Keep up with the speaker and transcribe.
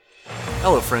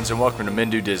Hello, friends, and welcome to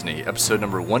Men Do Disney, episode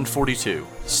number 142,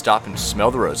 Stop and Smell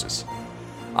the Roses.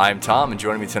 I'm Tom, and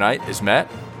joining me tonight is Matt.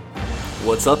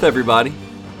 What's up, everybody?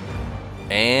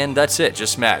 And that's it,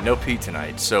 just Matt, no Pete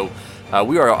tonight. So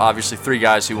we are obviously three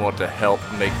guys who want to help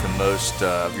make the most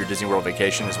of your Disney World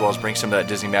vacation, as well as bring some of that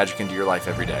Disney magic into your life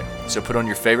every day. So put on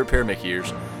your favorite pair of Mickey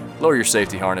ears, lower your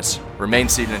safety harness, remain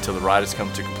seated until the ride has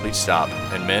come to a complete stop,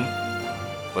 and men,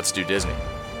 let's do Disney.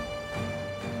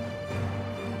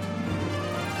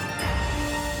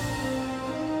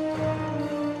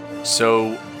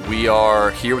 So we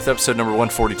are here with episode number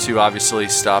 142, obviously,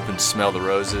 Stop and Smell the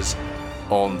Roses.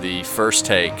 On the first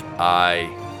take, I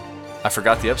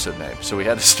forgot the episode name, so we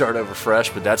had to start over fresh,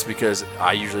 but that's because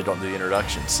I usually don't do the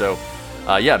introduction. So,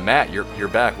 Matt, you're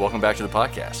back. Welcome back to the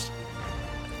podcast.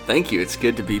 Thank you. It's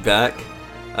good to be back.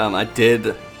 I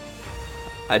did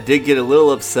get a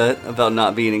little upset about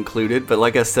not being included, but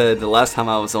like I said, the last time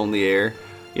I was on the air,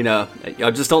 you know,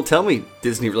 y'all just don't tell me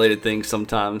Disney-related things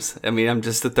sometimes. I mean, I'm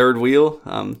just the third wheel.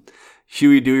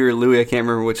 Huey, Dewey, or Louie, I can't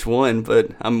remember which one,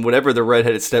 but I'm whatever the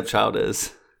redheaded stepchild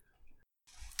is.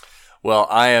 Well,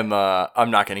 I'm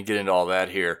not going to get into all that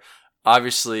here.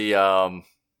 Obviously, the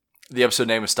episode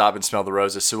name is Stop and Smell the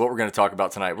Roses. So what we're going to talk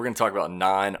about tonight, we're going to talk about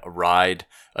 9 ride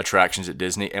attractions at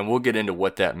Disney, and we'll get into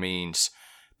what that means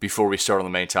before we start on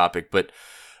the main topic. But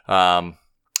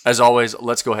as always,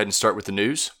 let's go ahead and start with the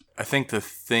news. I think the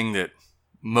thing that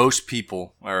most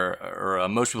people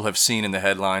most people have seen in the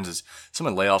headlines is some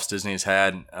of the layoffs Disney has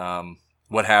had.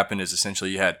 What happened is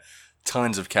essentially you had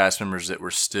tons of cast members that were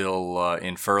still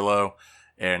in furlough,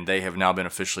 and they have now been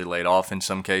officially laid off in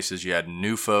some cases. You had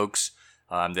new folks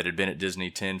that had been at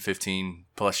Disney 10, 15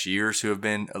 plus years who have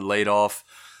been laid off.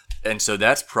 And so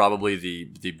that's probably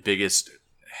the biggest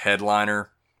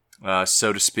headliner,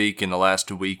 so to speak, in the last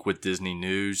week with Disney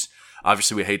news.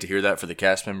 Obviously, we hate to hear that for the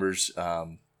cast members.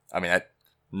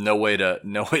 No way to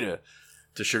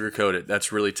sugarcoat it.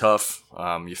 That's really tough.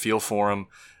 You feel for them.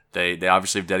 They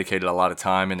obviously have dedicated a lot of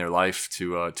time in their life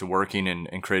to working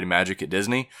and creating magic at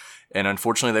Disney, and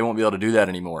unfortunately, they won't be able to do that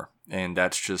anymore. And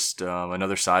that's just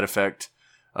another side effect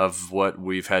of what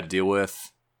we've had to deal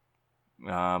with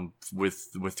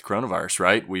coronavirus.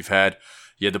 Right?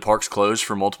 You had the parks closed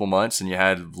for multiple months, and you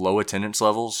had low attendance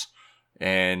levels,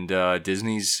 and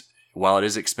Disney's. While it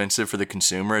is expensive for the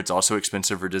consumer, it's also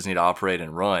expensive for Disney to operate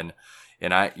and run.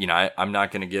 And I'm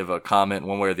not going to give a comment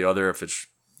one way or the other if it's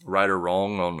right or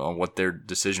wrong on what their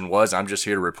decision was. I'm just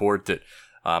here to report that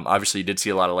obviously you did see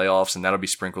a lot of layoffs, and that'll be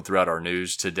sprinkled throughout our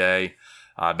news today.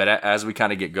 But as we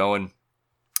kind of get going,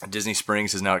 Disney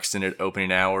Springs has now extended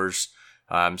opening hours.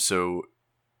 So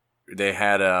they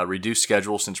had a reduced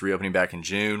schedule since reopening back in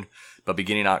June. But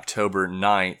beginning October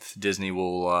 9th, Disney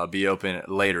will be open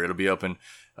later. It'll be open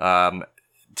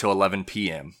till 11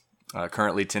 p.m.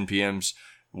 Currently 10 p.m.'s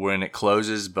when it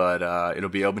closes, but it'll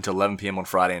be open till 11 p.m. on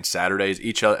Friday and Saturdays.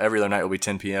 Every other night will be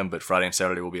 10 p.m., but Friday and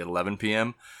Saturday will be at 11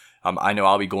 p.m. I know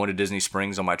I'll be going to Disney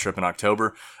Springs on my trip in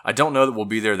October. I don't know that we'll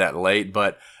be there that late,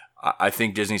 but I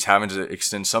think Disney's having to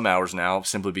extend some hours now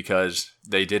simply because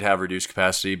they did have reduced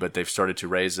capacity, but they've started to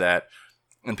raise that,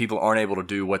 and people aren't able to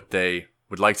do what they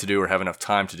would like to do or have enough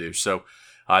time to do. So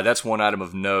that's one item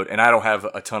of note, and I don't have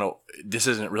a ton of. This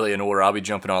isn't really in order. I'll be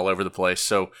jumping all over the place.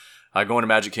 So, going to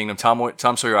Magic Kingdom,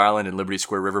 Tom Sawyer Island and Liberty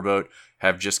Square Riverboat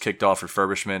have just kicked off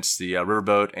refurbishments. The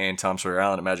Riverboat and Tom Sawyer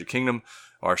Island at Magic Kingdom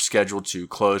are scheduled to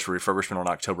close for refurbishment on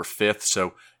October 5th.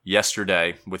 So,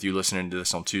 yesterday, with you listening to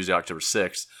this on Tuesday, October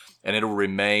 6th, and it'll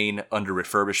remain under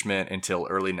refurbishment until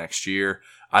early next year.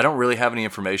 I don't really have any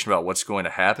information about what's going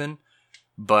to happen,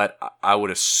 but I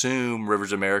would assume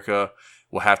Rivers America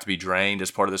will have to be drained as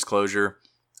part of this closure.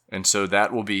 And so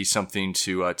that will be something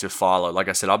to follow. Like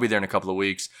I said, I'll be there in a couple of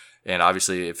weeks. And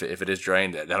obviously, if it is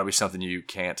drained, that'll be something you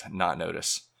can't not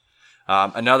notice.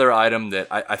 Another item that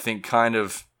I think kind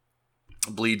of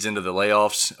bleeds into the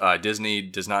layoffs, Disney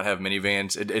does not have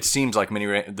minivans. It seems like the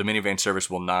minivan service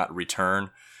will not return.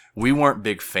 We weren't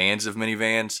big fans of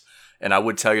minivans. And I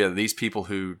would tell you that these people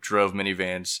who drove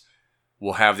minivans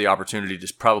will have the opportunity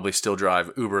to probably still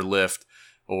drive Uber, Lyft,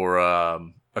 or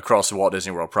across the Walt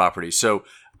Disney World property. So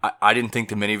I didn't think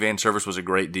the minivan service was a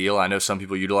great deal. I know some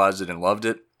people utilized it and loved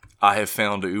it. I have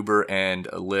found Uber and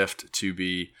Lyft to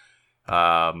be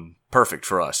perfect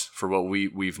for us, for what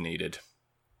we've needed.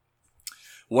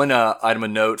 One item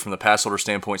of note from the pass holder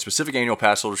standpoint, specific annual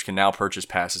pass holders can now purchase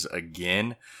passes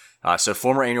again. So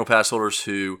former annual pass holders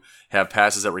who have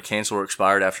passes that were canceled or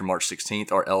expired after March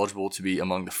 16th are eligible to be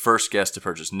among the first guests to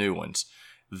purchase new ones.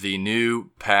 The new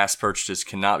pass purchases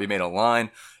cannot be made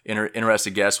online.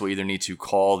 Interested guests will either need to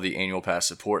call the annual pass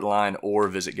support line or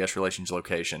visit guest relations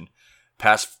location.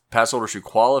 Pass holders who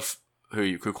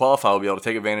who qualify will be able to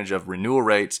take advantage of renewal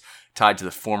rates tied to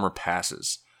the former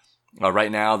passes.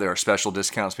 Right now, there are special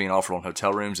discounts being offered on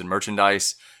hotel rooms and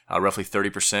merchandise, roughly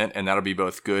 30%, and that'll be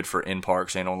both good for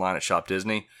in-parks and online at Shop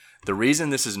Disney. The reason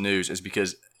this is news is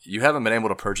because you haven't been able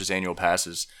to purchase annual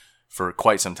passes for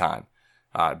quite some time,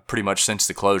 pretty much since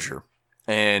the closure.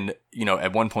 And,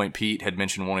 at one point, Pete had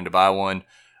mentioned wanting to buy one.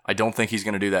 I don't think he's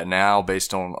going to do that now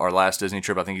based on our last Disney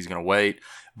trip. I think he's going to wait.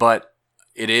 But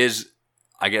it is,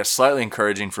 I guess, slightly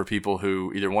encouraging for people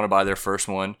who either want to buy their first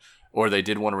one or they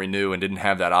did want to renew and didn't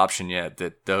have that option yet,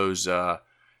 that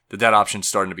that option's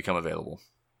starting to become available.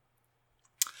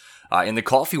 In the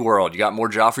coffee world, you got more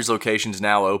Joffrey's locations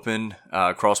now open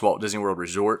across Walt Disney World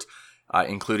Resort,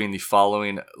 including the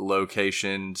following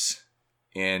locations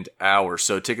and hours.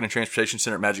 So Ticket and Transportation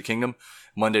Center at Magic Kingdom,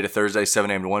 Monday to Thursday,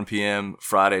 7 a.m. to 1 p.m.,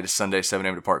 Friday to Sunday, 7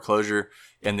 a.m. to park closure,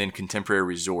 and then Contemporary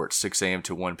Resort, 6 a.m.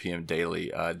 to 1 p.m.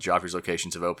 daily. Joffrey's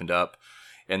locations have opened up.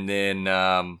 And then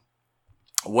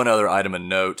one other item of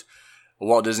note,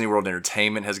 Walt Disney World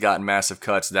Entertainment has gotten massive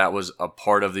cuts. That was a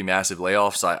part of the massive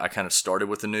layoffs I kind of started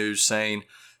with the news saying.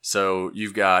 So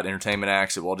you've got entertainment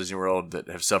acts at Walt Disney World that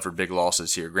have suffered big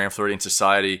losses here. Grand Floridian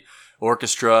Society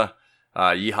Orchestra,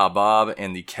 Yeehaw Bob,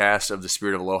 and the cast of the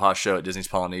Spirit of Aloha show at Disney's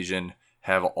Polynesian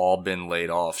have all been laid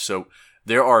off. So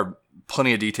there are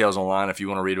plenty of details online if you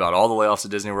want to read about all the layoffs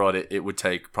at Disney World. It would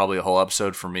take probably a whole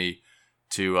episode for me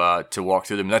to walk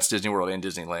through them. That's Disney World and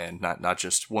Disneyland, not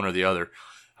just one or the other.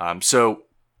 So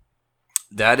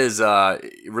that is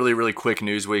really, really quick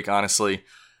news week, honestly.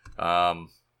 The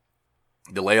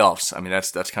layoffs, I mean,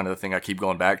 that's kind of the thing I keep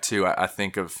going back to. I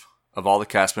think of all the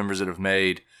cast members that have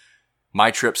made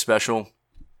my trip special,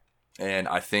 and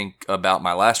I think about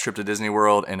my last trip to Disney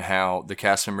World and how the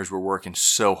cast members were working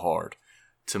so hard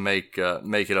to make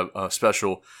it a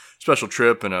special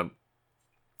trip and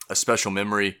a special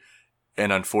memory.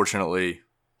 And unfortunately,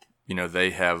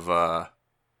 they've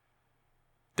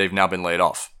now been laid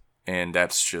off, and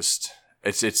that's just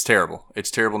it's terrible.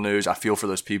 It's terrible news. I feel for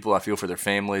those people. I feel for their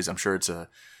families. I'm sure it's a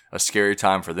scary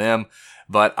time for them,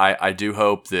 but I do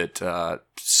hope that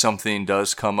something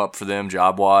does come up for them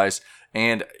job wise.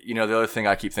 And the other thing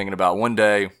I keep thinking about, one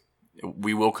day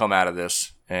we will come out of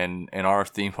this, and our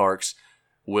theme parks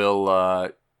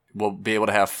will be able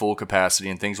to have full capacity,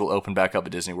 and things will open back up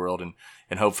at Disney World,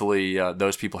 and hopefully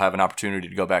those people have an opportunity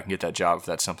to go back and get that job if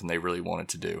that's something they really wanted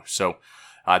to do. So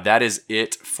that is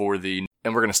it for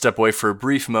and we're going to step away for a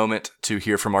brief moment to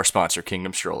hear from our sponsor,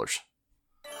 Kingdom Strollers.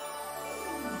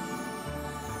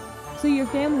 So your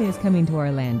family is coming to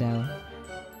Orlando,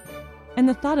 and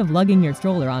the thought of lugging your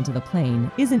stroller onto the plane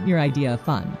isn't your idea of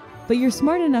fun. But you're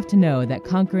smart enough to know that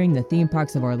conquering the theme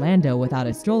parks of Orlando without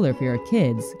a stroller for your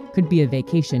kids could be a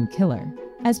vacation killer.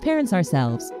 As parents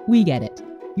ourselves, we get it.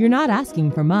 You're not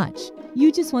asking for much.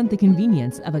 You just want the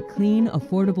convenience of a clean,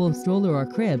 affordable stroller or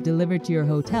crib delivered to your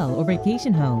hotel or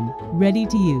vacation home, ready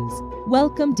to use.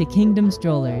 Welcome to Kingdom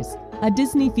Strollers, a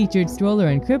Disney-featured stroller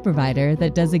and crib provider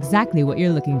that does exactly what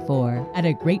you're looking for at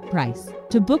a great price.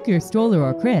 To book your stroller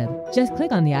or crib, just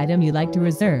click on the item you'd like to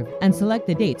reserve and select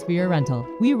the dates for your rental.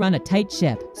 We run a tight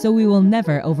ship, so we will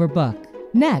never overbook.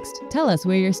 Next, tell us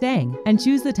where you're staying and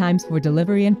choose the times for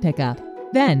delivery and pickup.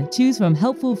 Then, choose from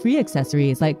helpful free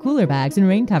accessories like cooler bags and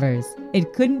rain covers.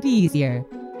 It couldn't be easier.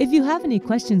 If you have any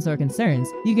questions or concerns,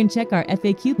 you can check our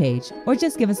FAQ page or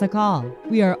just give us a call.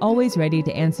 We are always ready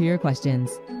to answer your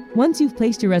questions. Once you've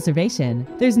placed your reservation,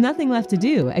 there's nothing left to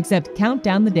do except count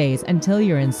down the days until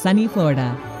you're in sunny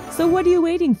Florida. So what are you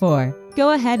waiting for?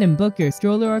 Go ahead and book your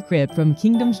stroller or crib from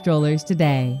Kingdom Strollers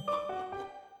today.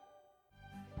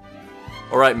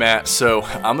 All right, Matt, so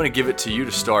I'm going to give it to you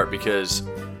to start because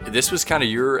this was kind of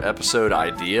your episode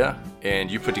idea,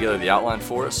 and you put together the outline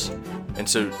for us. And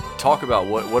so talk about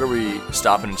what are we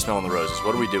stopping and smelling the roses?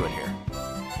 What are we doing here?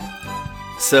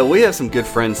 So we have some good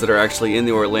friends that are actually in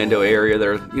the Orlando area.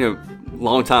 They're,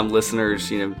 longtime listeners.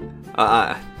 They're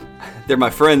my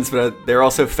friends, but they're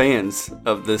also fans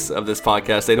of this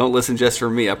podcast. They don't listen just for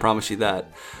me, I promise you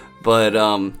that. But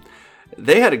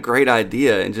they had a great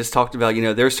idea and just talked about,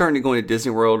 they're starting to go into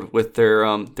Disney World with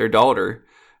their daughter,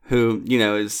 who,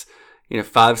 is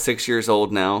 5-6 years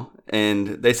old now, and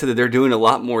they said that they're doing a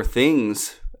lot more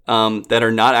things that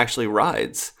are not actually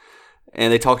rides.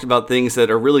 And they talked about things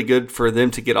that are really good for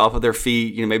them to get off of their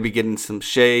feet, maybe getting some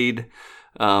shade,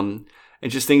 and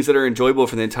just things that are enjoyable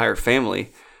for the entire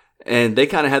family. And they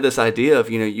kind of had this idea of,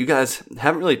 you guys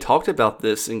haven't really talked about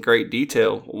this in great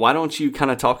detail. Why don't you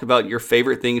kind of talk about your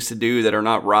favorite things to do that are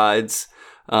not rides?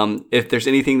 If there's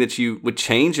anything that you would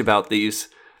change about these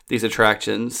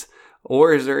attractions,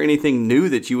 or is there anything new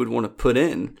that you would want to put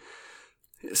in?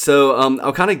 So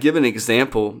I'll kind of give an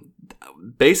example.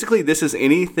 basically, this is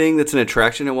anything that's an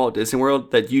attraction at Walt Disney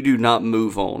World that you do not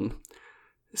move on.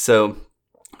 So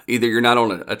either you're not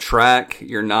on a track,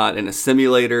 you're not in a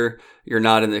simulator, you're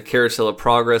not in the Carousel of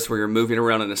Progress where you're moving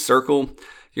around in a circle,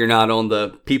 you're not on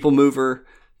the People Mover,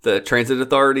 the Transit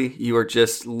Authority. You are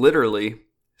just literally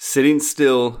sitting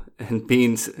still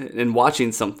and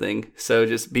watching something. So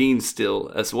just being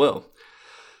still as well.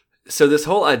 So this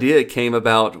whole idea came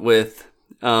about with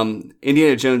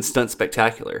Indiana Jones Stunt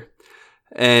Spectacular.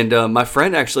 And my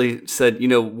friend actually said,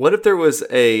 what if there was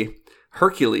a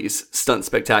Hercules Stunt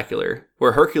Spectacular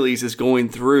where Hercules is going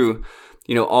through,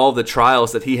 all the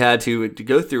trials that he had to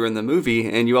go through in the movie.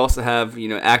 And you also have,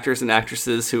 actors and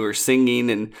actresses who are singing,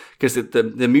 and because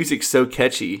the music's so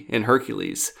catchy in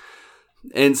Hercules.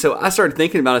 And so I started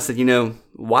thinking about it. I said,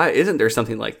 why isn't there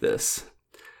something like this?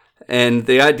 And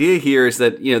the idea here is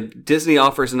that, Disney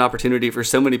offers an opportunity for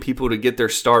so many people to get their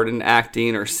start in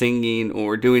acting or singing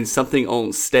or doing something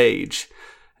on stage.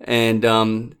 And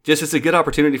just it's a good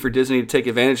opportunity for Disney to take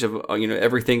advantage of,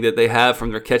 everything that they have,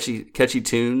 from their catchy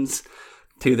tunes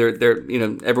to their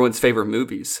everyone's favorite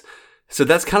movies. So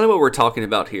that's kind of what we're talking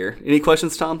about here. Any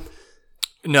questions, Tom?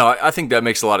 No, I think that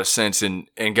makes a lot of sense. And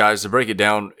guys, to break it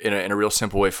down in a real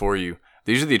simple way for you,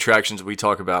 these are the attractions we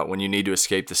talk about when you need to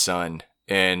escape the sun.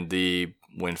 And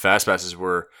when fast passes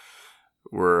were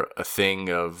a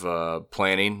thing of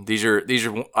planning, these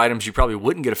are items you probably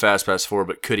wouldn't get a fast pass for,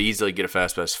 but could easily get a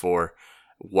fast pass for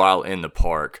while in the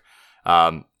park.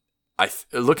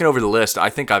 Looking over the list,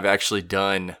 I think I've actually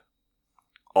done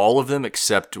all of them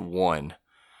except one,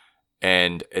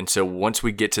 and so once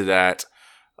we get to that,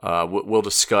 we'll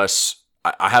discuss.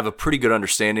 I have a pretty good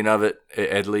understanding of it,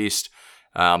 at least.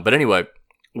 But anyway.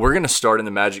 We're going to start in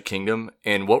the Magic Kingdom,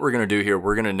 and what we're going to do here,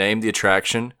 we're going to name the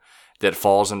attraction that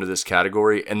falls under this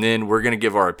category, and then we're going to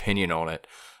give our opinion on it.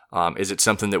 Is it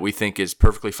something that we think is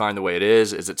perfectly fine the way it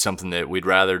is? Is it something that we'd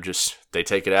rather just they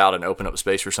take it out and open up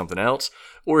space for something else?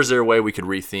 Or is there a way we could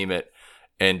retheme it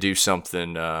and do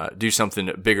something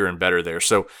bigger and better there?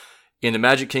 So in the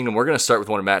Magic Kingdom, we're going to start with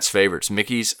one of Matt's favorites,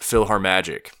 Mickey's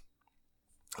PhilharMagic.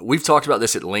 We've talked about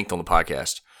this at length on the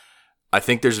podcast. I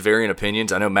think there's varying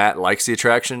opinions. I know Matt likes the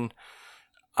attraction.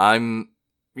 I'm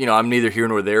neither here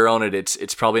nor there on it.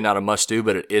 It's probably not a must-do,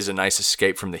 but it is a nice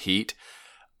escape from the heat.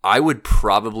 I would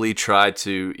probably try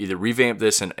to either revamp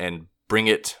this and bring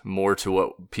it more to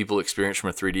what people experience from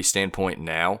a 3D standpoint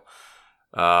now,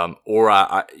 or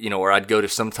I'd go to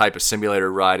some type of simulator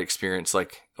ride experience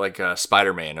like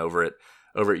Spider-Man over at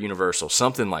Universal,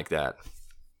 something like that.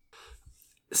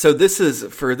 So this is,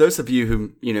 for those of you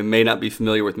who may not be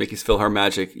familiar with Mickey's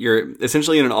PhilharMagic, you're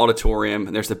essentially in an auditorium,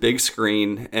 and there's a big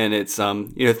screen, and it's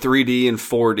 3D and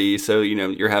 4D. So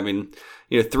you're having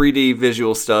 3D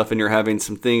visual stuff, and you're having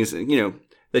some things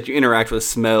that you interact with,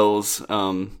 smells,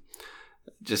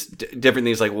 just different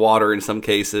things like water in some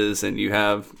cases, and you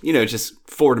have just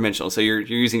 4-dimensional. So you're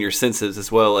using your senses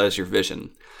as well as your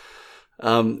vision.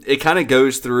 It kind of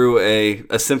goes through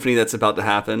a symphony that's about to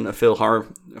happen, a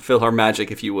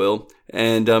PhilharMagic, if you will,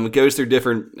 and it goes through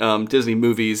different Disney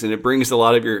movies, and it brings a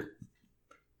lot of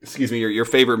your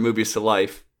favorite movies to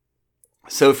life.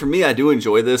 So for me, I do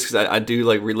enjoy this because I do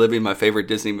like reliving my favorite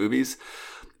Disney movies,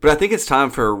 but I think it's time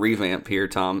for a revamp here,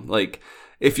 Tom. Like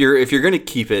if you're going to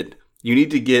keep it, you need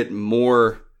to get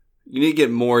more. You need to get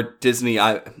more Disney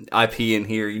IP in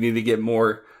here. You need to get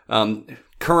more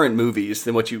current movies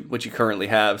than what you currently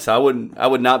have. So I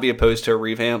would not be opposed to a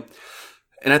revamp.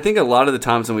 And I think a lot of the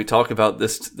times when we talk about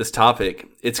this topic,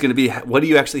 it's going to be, what do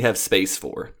you actually have space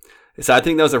for? So I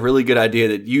think that was a really good idea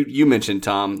that you mentioned,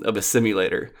 Tom, of a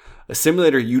simulator. A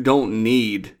simulator, you don't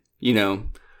need,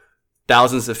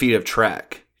 thousands of feet of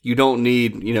track. You don't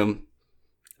need,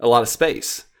 a lot of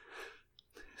space.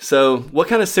 So what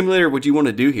kind of simulator would you want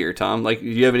to do here, Tom? Like, do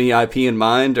you have any IP in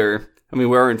mind, or,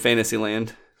 we're in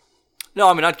Fantasyland. No,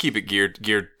 I'd keep it geared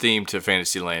themed to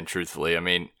Fantasyland, truthfully.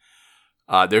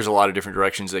 There's a lot of different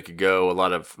directions they could go, a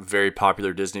lot of very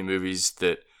popular Disney movies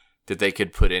that they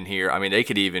could put in here. They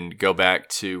could even go back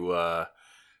to,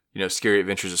 Scary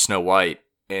Adventures of Snow White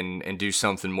and do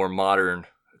something more modern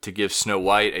to give Snow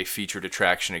White a featured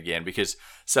attraction again, because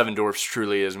Seven Dwarfs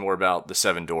truly is more about the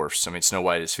Seven Dwarfs. Snow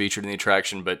White is featured in the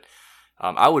attraction, but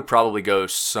I would probably go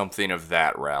something of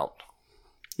that route.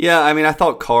 Yeah, I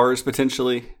thought Cars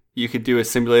potentially. You could do a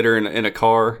simulator in a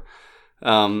car.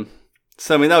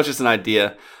 So, that was just an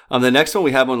idea. The next one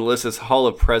we have on the list is Hall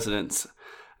of Presidents.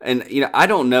 And, I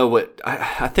don't know what...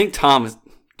 I think, Tom,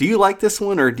 do you like this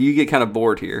one, or do you get kind of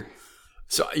bored here?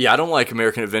 So, yeah, I don't like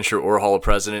American Adventure or Hall of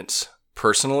Presidents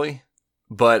personally,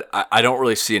 but I don't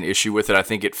really see an issue with it. I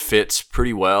think it fits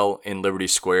pretty well in Liberty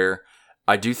Square.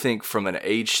 I do think from an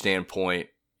age standpoint,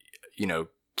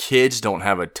 kids don't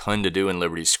have a ton to do in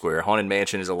Liberty Square. Haunted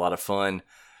Mansion is a lot of fun,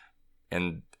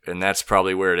 and that's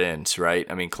probably where it ends, right?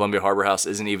 I mean, Columbia Harbor House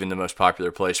isn't even the most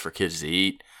popular place for kids to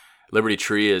eat. Liberty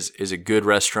Tree is a good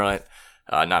restaurant,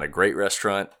 not a great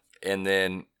restaurant. And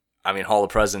then, I mean, Hall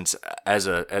of Presidents,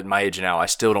 at my age now, I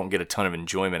still don't get a ton of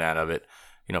enjoyment out of it.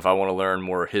 If I want to learn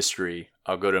more history,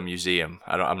 I'll go to a museum.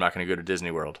 I'm not going to go to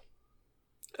Disney World.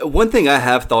 One thing I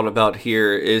have thought about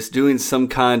here is doing some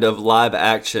kind of live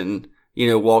action,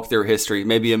 walk through history,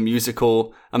 maybe a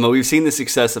musical. I mean, we've seen the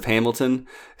success of Hamilton,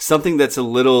 something that's a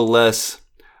little less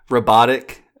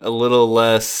robotic, a little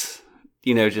less,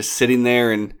 just sitting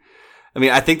there. And I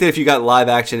mean, I think that if you got live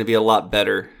action, it'd be a lot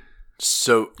better.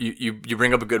 So you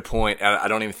bring up a good point. I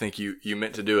don't even think you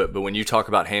meant to do it, but when you talk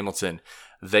about Hamilton,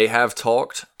 they have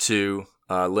talked to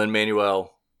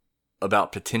Lin-Manuel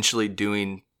about potentially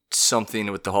doing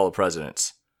something with the Hall of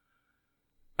Presidents.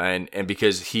 And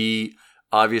because he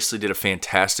obviously did a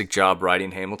fantastic job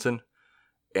writing Hamilton,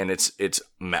 and it's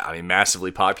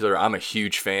massively popular. I'm a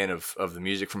huge fan of the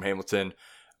music from Hamilton.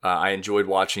 I enjoyed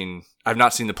watching. I've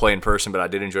not seen the play in person, but I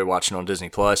did enjoy watching on Disney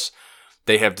Plus.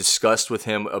 They have discussed with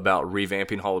him about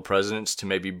revamping Hall of Presidents to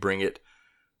maybe bring it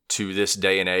to this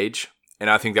day and age, and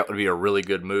I think that would be a really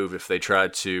good move if they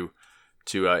tried to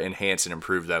enhance and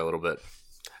improve that a little bit.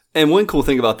 And one cool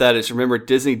thing about that is, remember,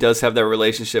 Disney does have that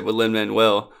relationship with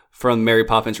Lin-Manuel from Mary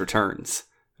Poppins Returns,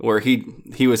 where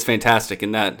he was fantastic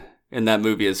in that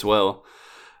movie as well.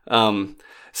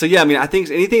 So yeah, I mean, I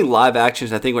think anything live action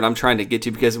is, I think, what I'm trying to get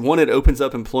to, because one, it opens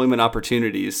up employment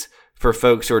opportunities for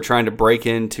folks who are trying to break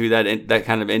into that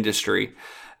kind of industry,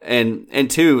 and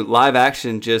two, live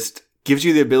action just gives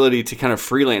you the ability to kind of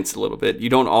freelance a little bit. You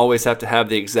don't always have to have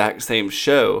the exact same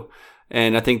show.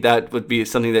 And I think that would be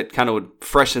something that kind of would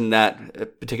freshen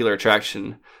that particular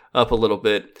attraction up a little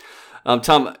bit.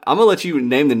 Tom, I'm going to let you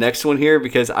name the next one here,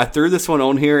 because I threw this one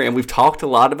on here and we've talked a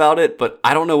lot about it, but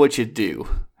I don't know what you do,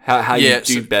 how you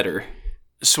do better.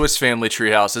 Swiss Family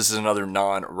Treehouse. This is another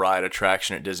non-ride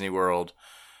attraction at Disney World.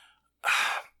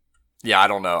 Yeah, I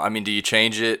don't know. I mean, do you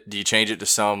change it? Do you change it to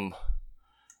some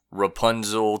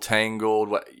Rapunzel,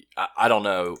 Tangled? I don't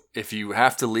know. If you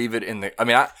have to leave it in the, I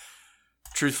mean,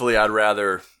 truthfully, I'd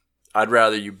rather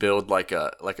you build like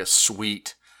a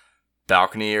suite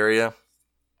balcony area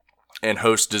and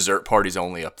host dessert parties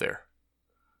only up there,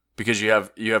 because you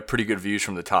have pretty good views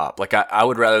from the top. Like I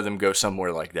would rather them go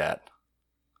somewhere like that.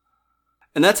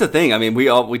 And that's the thing. I mean,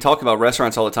 we talk about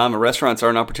restaurants all the time, and restaurants are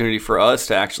an opportunity for us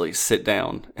to actually sit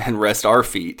down and rest our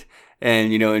feet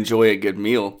and, enjoy a good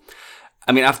meal.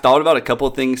 I mean, I've thought about a couple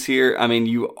of things here. I mean,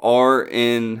 you are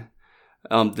in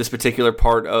this particular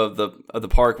part of the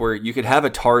park where you could have a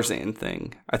Tarzan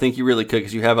thing. I think you really could,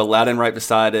 because you have Aladdin right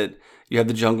beside it. You have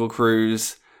the Jungle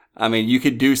Cruise. I mean, you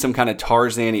could do some kind of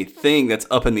Tarzan-y thing that's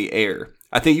up in the air.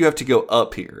 I think you have to go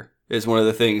up here is one of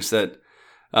the things that,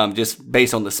 just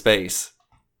based on the space.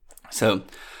 So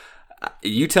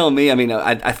you tell me. I mean,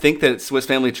 I think that Swiss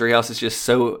Family Treehouse is just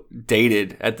so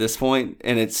dated at this point,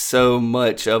 and it's so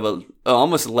much of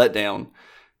almost a letdown,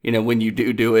 when you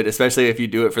do it, especially if you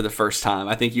do it for the first time.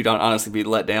 I think you don't honestly be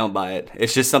let down by it.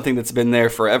 It's just something that's been there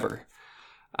forever.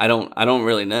 I don't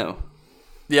really know.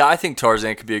 Yeah, I think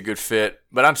Tarzan could be a good fit,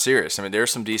 but I'm serious. I mean, there are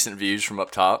some decent views from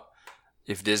up top.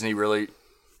 If Disney really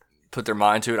put their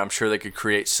mind to it, I'm sure they could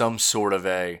create some sort of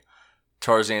a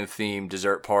Tarzan-themed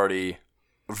dessert party,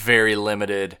 very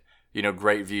limited,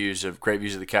 great views of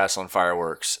the castle and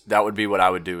fireworks. That would be what I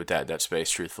would do with that space,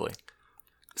 truthfully.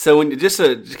 So when just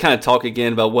to kind of talk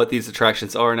again about what these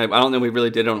attractions are, and I don't know we really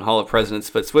did it on Hall of Presidents,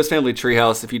 but Swiss Family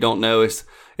Treehouse, if you don't know, it's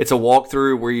a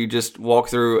walkthrough where you just walk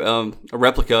through a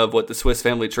replica of what the Swiss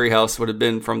Family Treehouse would have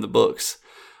been from the books.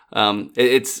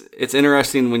 It's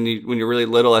interesting when you're really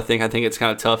little. I think it's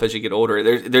kind of tough as you get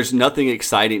older. There's nothing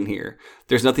exciting here.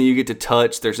 There's nothing you get to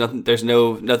touch. There's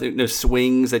no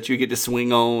swings that you get to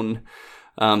swing on.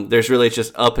 There's really, it's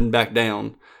just up and back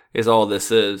down is all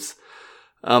this is.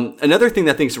 Another thing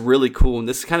that I think is really cool, and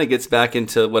this kind of gets back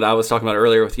into what I was talking about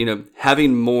earlier with,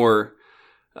 having more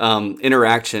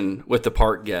interaction with the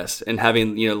park guests and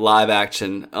having, live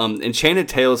action. Enchanted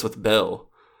Tales with Belle.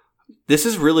 This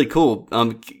is really cool.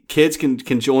 Kids can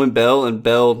join Belle, and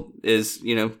Belle is,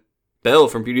 Belle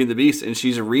from Beauty and the Beast, and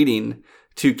she's reading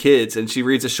to kids, and she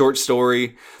reads a short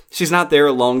story. She's not there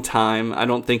a long time. I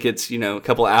don't think it's, a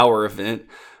couple hour event.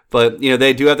 But,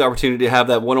 they do have the opportunity to have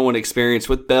that one-on-one experience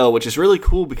with Belle, which is really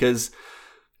cool because,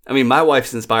 I mean, my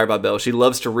wife's inspired by Belle. She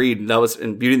loves to read.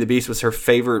 And Beauty and the Beast was her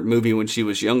favorite movie when she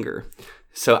was younger.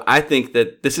 So I think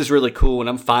that this is really cool, and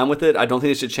I'm fine with it. I don't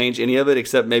think it should change any of it,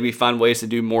 except maybe find ways to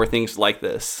do more things like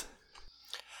this.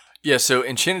 Yeah, so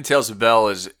Enchanted Tales of Belle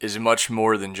is much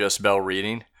more than just Belle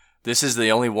reading. This is the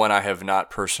only one I have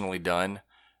not personally done.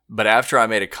 But after I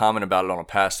made a comment about it on a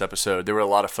past episode, there were a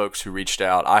lot of folks who reached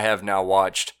out. I have now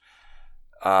watched,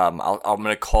 I'm going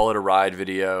to call it a ride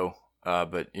video,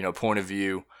 but, point of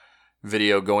view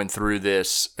video going through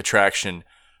this attraction.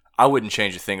 I wouldn't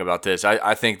change a thing about this.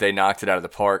 I think they knocked it out of the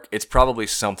park. It's probably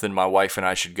something my wife and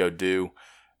I should go do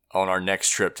on our next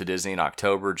trip to Disney in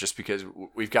October, just because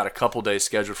we've got a couple days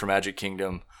scheduled for Magic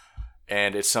Kingdom,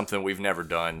 and it's something we've never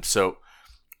done. So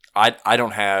I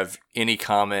don't have any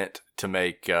comment to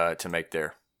make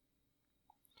there.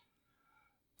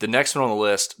 The next one on the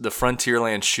list, the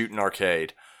Frontierland Shootin'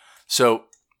 Arcade. So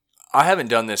I haven't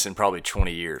done this in probably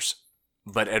 20 years,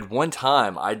 but at one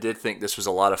time I did think this was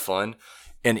a lot of fun.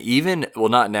 And even, well,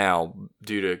 not now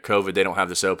due to COVID, they don't have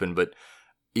this open, but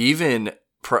even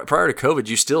prior to COVID,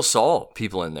 you still saw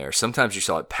people in there. Sometimes you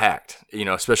saw it packed,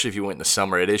 especially if you went in the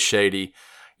summer. It is shady.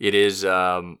 It is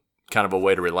kind of a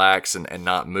way to relax and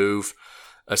not move.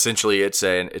 Essentially, it's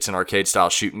an arcade style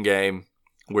shooting game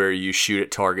where you shoot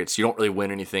at targets. You don't really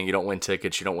win anything. You don't win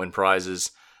tickets. You don't win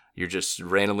prizes. You're just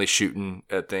randomly shooting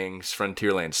at things,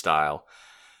 Frontierland style.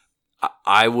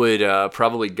 I would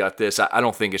probably gut this. I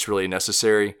don't think it's really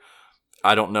necessary.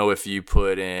 I don't know if you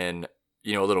put in,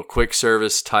 a little quick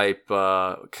service type,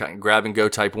 kind of grab and go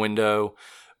type window,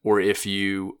 or if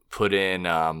you put in,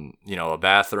 a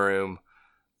bathroom,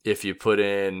 if you put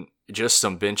in just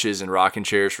some benches and rocking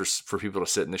chairs for people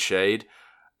to sit in the shade.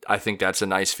 I think that's a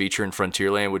nice feature in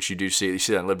Frontierland, which you see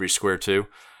that in Liberty Square too.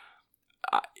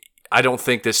 I don't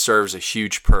think this serves a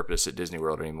huge purpose at Disney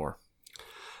World anymore.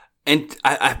 And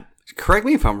I correct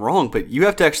me if I'm wrong, but you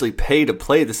have to actually pay to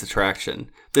play this attraction.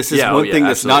 This is one thing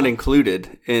that's not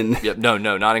included in. Yep, no,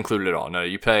 not included at all. No,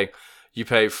 you pay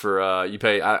for I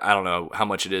don't know how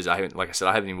much it is. Like I said,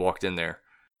 I haven't even walked in there.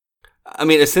 I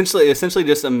mean, essentially,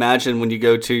 just imagine when you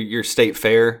go to your state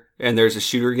fair and there's a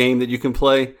shooter game that you can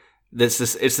play. It's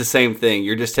the same thing.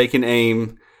 You're just taking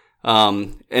aim,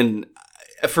 and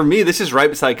for me, this is right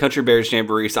beside Country Bears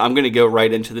Jamboree, so I'm going to go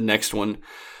right into the next one.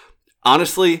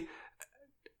 Honestly,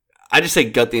 I just say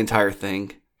gut the entire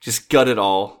thing. Just gut it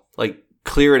all. Like,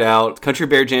 clear it out. Country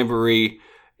Bear Jamboree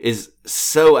is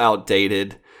so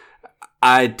outdated.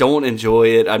 I don't enjoy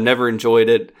it. I've never enjoyed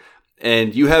it.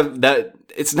 And you have that,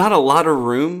 it's not a lot of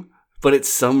room, but it's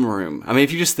some room. I mean,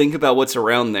 if you just think about what's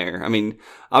around there. I mean,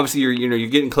 obviously you're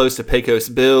getting close to Pecos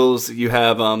Bills. You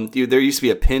have, there used to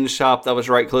be a pin shop that was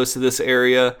right close to this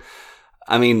area.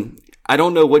 I mean, I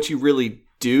don't know what you really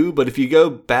do, but if you go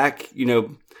back,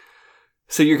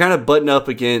 so you're kind of butting up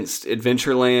against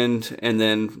Adventureland and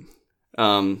then,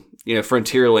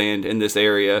 Frontierland in this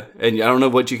area. And I don't know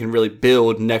what you can really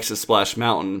build next to Splash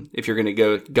Mountain if you're going to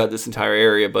go gut this entire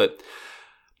area. But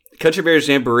Country Bears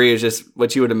Jamboree is just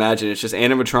what you would imagine. It's just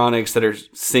animatronics that are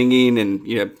singing and,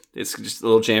 it's just a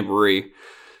little jamboree.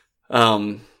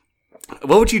 What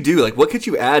would you do? Like, what could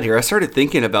you add here? I started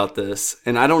thinking about this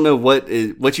and I don't know what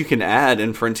you can add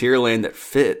in Frontierland that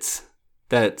fits.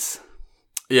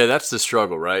 Yeah, that's the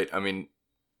struggle, right? I mean,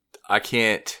 I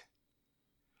can't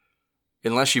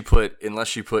unless you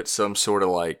put some sort of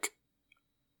like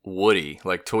Woody,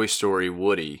 like Toy Story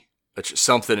Woody,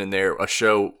 something in there, a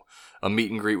show, a meet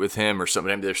and greet with him or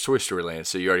something. I mean, there's Toy Story Land,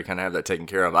 so you already kind of have that taken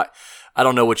care of. I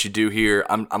don't know what you do here.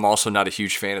 I'm also not a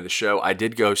huge fan of the show. I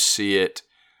did go see it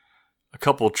a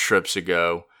couple trips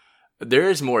ago. There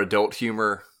is more adult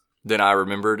humor than I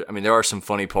remembered. I mean, there are some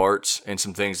funny parts and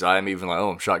some things that I'm even like,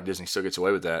 I'm shocked Disney still gets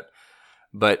away with that.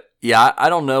 But yeah, I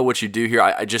don't know what you do here.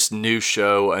 I just new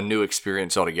show, a new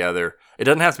experience altogether. It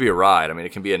doesn't have to be a ride. I mean,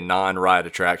 it can be a non-ride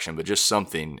attraction, but just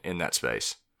something in that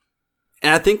space.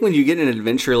 And I think when you get in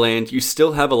Adventureland, you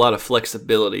still have a lot of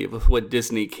flexibility with what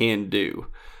Disney can do.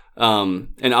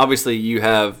 And obviously you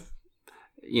have,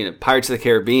 Pirates of the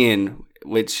Caribbean,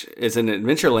 which is in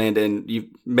Adventureland, and you've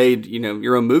made,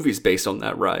 your own movies based on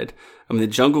that ride. I mean, the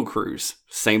Jungle Cruise,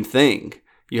 same thing.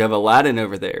 You have Aladdin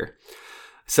over there.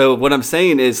 So what I'm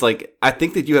saying is, like, I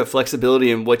think that you have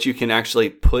flexibility in what you can actually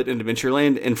put in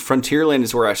Adventureland, and Frontierland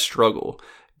is where I struggle.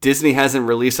 Disney hasn't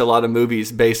released a lot of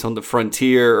movies based on the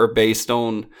frontier or based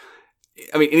on,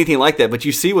 anything like that. But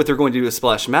you see what they're going to do with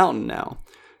Splash Mountain now.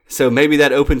 So maybe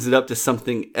that opens it up to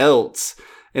something else.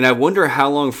 And I wonder how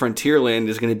long Frontierland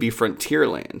is going to be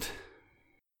Frontierland.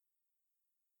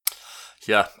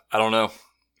 Yeah, I don't know.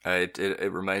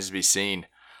 It remains to be seen.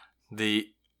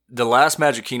 The last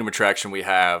Magic Kingdom attraction we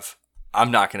have, I'm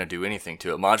not going to do anything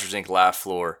to it. Monsters, Inc. Laugh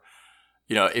Floor.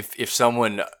 If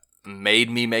someone made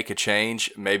me make a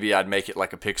change, maybe I'd make it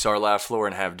like a Pixar Laugh Floor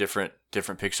and have different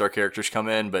Pixar characters come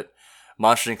in. But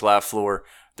Monsters, Inc. Laugh Floor,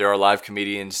 There are live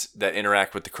comedians that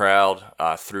interact with the crowd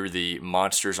through the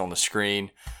monsters on the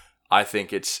screen. I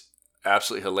think it's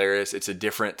absolutely hilarious. It's a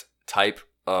different type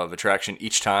of attraction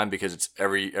each time because it's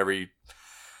every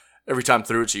time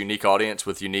through, it's a unique audience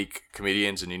with unique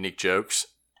comedians and unique jokes.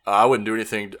 I wouldn't do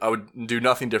anything. I would do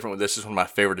nothing different with this. It's one of my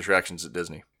favorite attractions at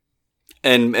Disney.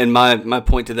 And my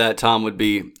point to that, Tom, would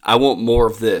be I want more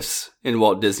of this in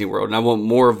Walt Disney World, and I want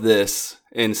more of this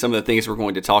in some of the things we're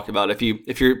going to talk about. If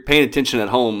you're paying attention at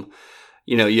home,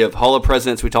 you have Hall of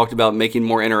Presidents. We talked about making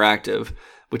more interactive.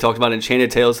 We talked about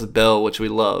Enchanted Tales with Belle, which we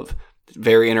love,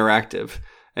 very interactive.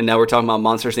 And now we're talking about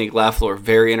Monsters Inc. Laugh Floor,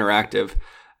 very interactive.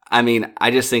 I mean,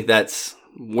 I just think that's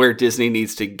where Disney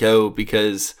needs to go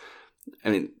because,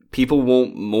 people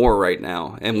want more right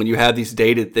now. And when you have these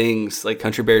dated things like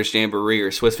Country Bears Jamboree or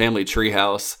Swiss Family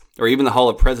Treehouse or even the Hall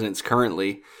of Presidents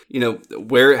currently,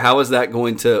 how is that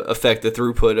going to affect the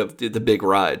throughput of the big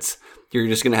rides? You're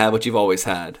just going to have what you've always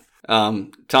had.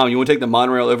 Tom, you want to take the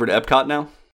monorail over to Epcot now?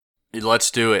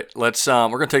 Let's do it. We're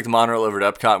going to take the monorail over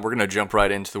to Epcot. We're going to jump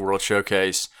right into the World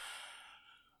Showcase.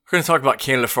 We're going to talk about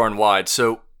Canada Far and Wide.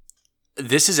 So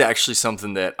this is actually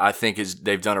something that I think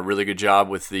they've done a really good job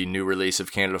with the new release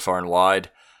of Canada Far and Wide.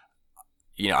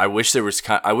 I wish there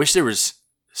was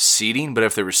seating, but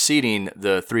if there was seating,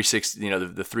 the 360,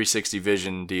 the 360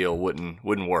 vision deal wouldn't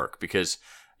work because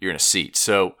you're in a seat.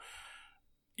 So,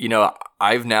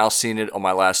 I've now seen it on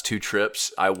my last 2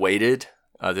 trips. I waited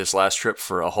this last trip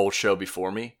for a whole show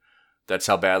before me. That's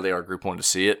how badly our group wanted to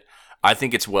see it. I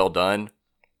think it's well done.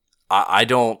 I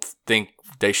don't think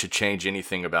they should change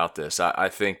anything about this. I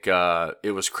think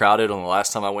it was crowded on the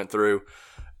last time I went through,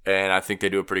 and I think they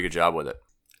do a pretty good job with it.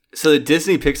 So the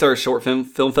Disney Pixar Short Film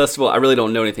Festival, I really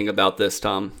don't know anything about this,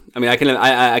 Tom. I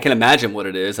can imagine what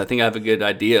it is. I think I have a good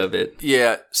idea of it.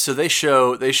 Yeah, so they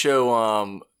show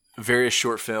various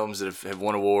short films that have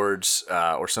won awards,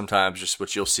 or sometimes just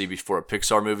what you'll see before a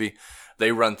Pixar movie.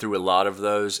 They run through a lot of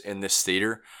those in this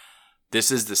theater. This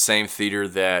is the same theater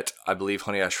that I believe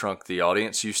Honey, I Shrunk the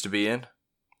Audience used to be in.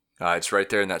 It's right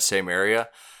there in that same area.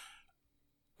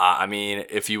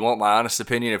 If you want my honest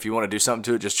opinion, if you want to do something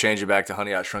to it, just change it back to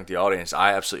Honey, I Shrunk the Audience.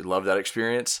 I absolutely love that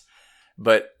experience.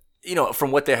 But,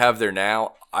 from what they have there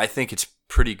now, I think it's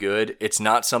pretty good. It's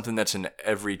not something that's an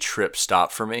every trip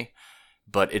stop for me,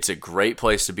 but it's a great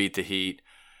place to beat the heat.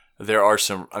 There are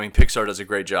Pixar does a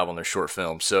great job on their short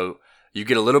films. So you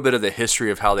get a little bit of the history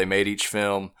of how they made each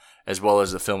film, as well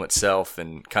as the film itself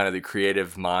and kind of the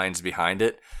creative minds behind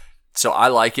it. So I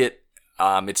like it.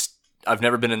 I've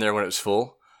never been in there when it was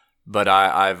full, but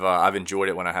I've enjoyed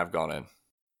it when I have gone in.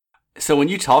 So when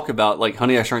you talk about like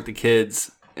Honey, I Shrunk the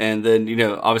Kids, and then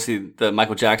obviously the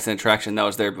Michael Jackson attraction that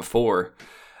was there before,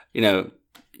 you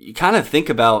kind of think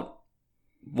about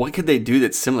what could they do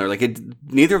that's similar. Like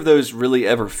neither of those really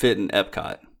ever fit in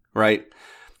Epcot, right?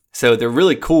 So they're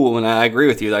really cool, and I agree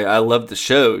with you. Like I love the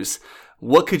shows.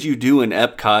 What could you do in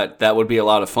Epcot that would be a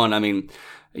lot of fun?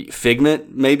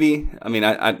 Figment, maybe.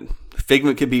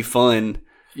 Figment could be fun.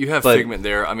 You have Figment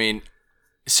there.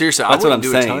 Seriously, I wouldn't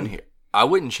do a ton here. I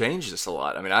wouldn't change this a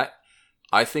lot.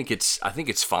 I think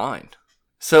it's fine.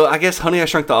 So I guess Honey, I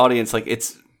Shrunk the Audience.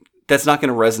 That's not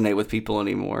going to resonate with people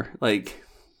anymore.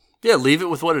 Yeah, leave it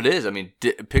with what it is.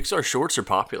 Pixar shorts are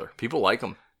popular. People like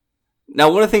them. Now,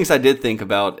 one of the things I did think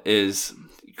about is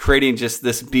creating just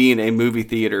this being a movie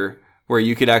theater where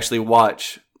you could actually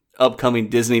watch upcoming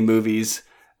Disney movies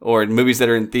or movies that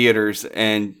are in theaters,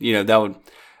 and that would.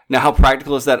 Now, how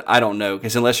practical is that? I don't know,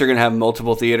 because unless you're going to have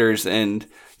multiple theaters and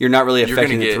you're not really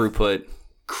affecting the throughput.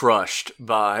 Crushed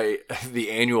by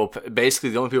the annual. Basically,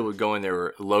 the only people who would go in there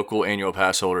were local annual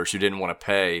pass holders who didn't want to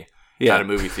pay at a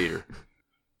movie theater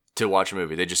to watch a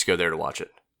movie. They just go there to watch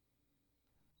it.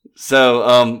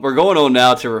 So we're going on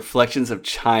now to Reflections of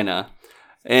China.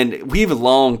 And we've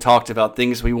long talked about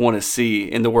things we want to see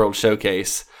in the World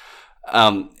Showcase.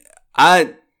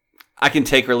 I can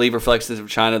take or leave Reflections of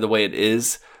China the way it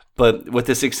is, but with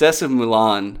the success of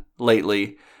Mulan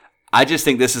lately, I just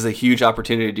think this is a huge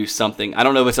opportunity to do something. I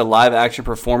don't know if it's a live action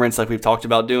performance like we've talked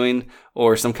about doing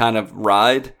or some kind of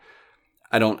ride.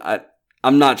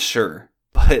 I'm not sure,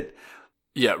 but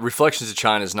yeah, Reflections of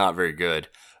China is not very good.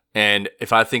 And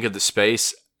if I think of the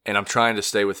space, and I'm trying to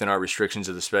stay within our restrictions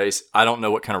of the space, I don't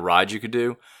know what kind of ride you could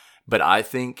do, but I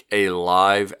think a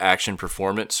live action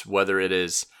performance, whether it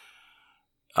is,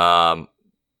 Mulan,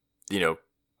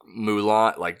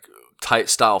 like tight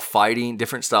style fighting,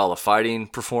 different style of fighting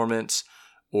performance,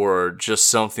 or just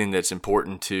something that's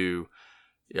important to,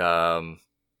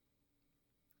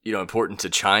 important to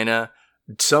China,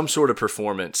 some sort of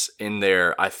performance in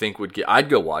there, I think I'd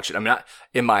go watch it.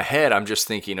 In my head, I'm just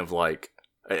thinking of like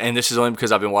and this is only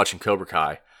because I've been watching Cobra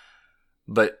Kai,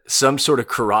 but some sort of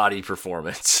karate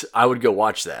performance, I would go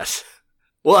watch that.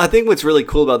 Well, I think what's really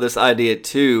cool about this idea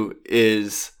too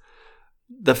is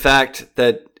the fact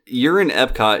that you're in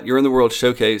Epcot, you're in the World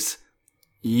Showcase,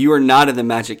 you are not in the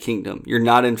Magic Kingdom, you're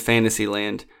not in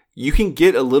Fantasyland. You can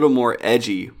get a little more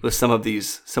edgy with some of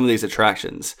these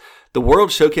attractions. The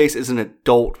World Showcase is an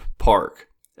adult park.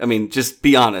 I mean, just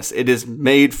be honest. It's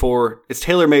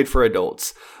tailor-made for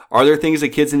adults. Are there things that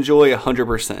kids enjoy?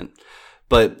 100%.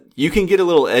 But you can get a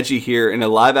little edgy here in a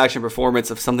live action performance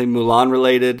of something Mulan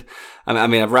related. I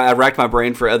mean, I've racked my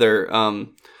brain for other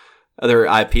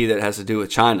IP that has to do with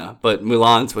China, but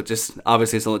Mulan's, which just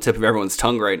obviously is on the tip of everyone's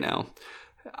tongue right now.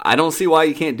 I don't see why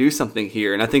you can't do something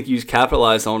here, and I think you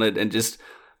capitalize on it and just.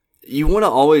 You want to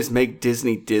always make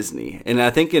Disney Disney. And I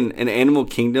think in Animal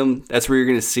Kingdom, that's where you're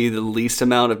going to see the least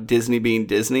amount of Disney being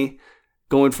Disney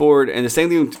going forward. And the same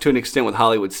thing to an extent with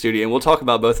Hollywood Studio. And we'll talk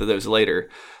about both of those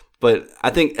later. But I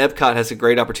think Epcot has a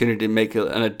great opportunity to make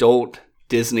an adult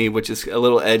Disney, which is a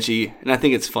little edgy. And I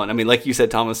think it's fun. I mean, like you said,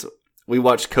 Thomas, we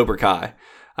watched Cobra Kai.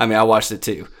 I mean, I watched it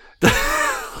too.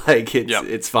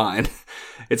 It's fine.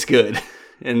 It's good.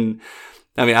 And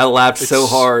I mean, I laughed so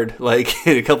hard, like,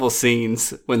 in a couple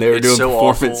scenes when they were doing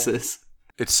performances.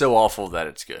 Awful. It's so awful that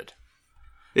it's good.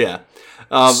 Yeah.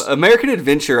 American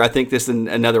Adventure, I think this is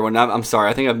another one. I'm sorry.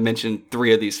 I think I've mentioned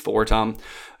 3 of these 4, Tom.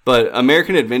 But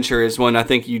American Adventure is one I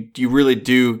think you really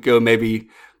do go maybe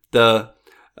the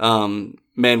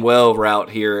Manuel route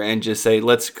here and just say,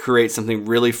 let's create something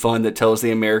really fun that tells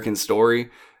the American story.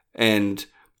 And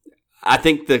I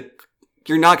think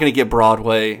you're not going to get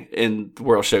Broadway in the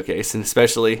World Showcase, and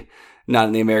especially not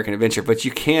in the American Adventure, but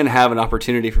you can have an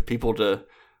opportunity for people to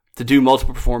do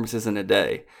multiple performances in a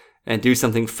day and do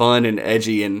something fun and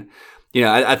edgy. And, you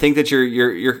know, I think that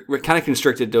you're kind of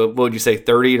constricted to, what would you say,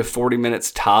 30 to 40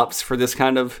 minutes tops for this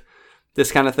kind of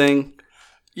thing?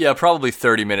 Yeah, probably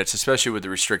 30 minutes, especially with the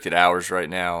restricted hours right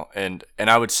now. And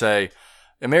I would say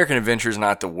American Adventure is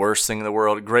not the worst thing in the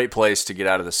world. Great place to get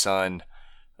out of the sun.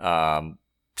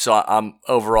 So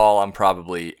I'm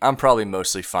probably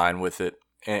mostly fine with it.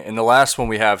 And the last one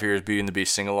we have here is Beauty and the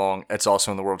Beast Sing Along. It's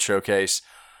also in the World Showcase.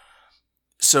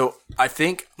 So I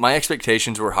think my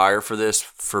expectations were higher for this.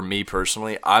 For me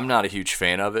personally, I'm not a huge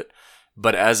fan of it.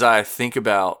 But as I think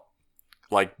about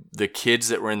like the kids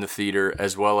that were in the theater,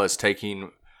 as well as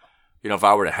taking, you know, if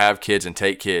I were to have kids and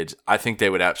take kids, I think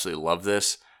they would absolutely love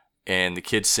this. And the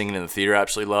kids singing in the theater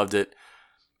absolutely loved it.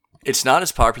 It's not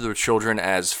as popular with children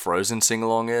as Frozen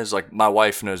Sing-Along is. Like, my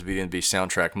wife knows Beauty and the Beast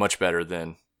soundtrack much better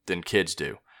than kids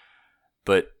do.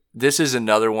 But this is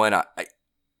another one.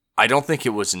 I don't think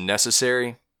it was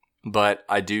necessary, but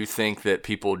I do think that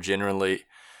people generally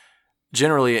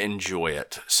enjoy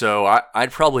it. So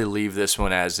I'd probably leave this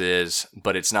one as is,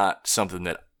 but it's not something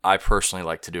that I personally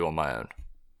like to do on my own.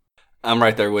 I'm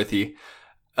right there with you.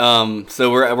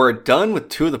 So we're done with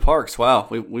 2 of the parks. Wow,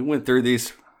 we went through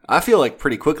these, I feel like,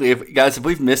 pretty quickly. If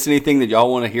we've missed anything that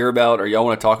y'all want to hear about or y'all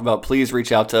want to talk about, please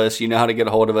reach out to us. You know how to get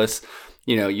a hold of us.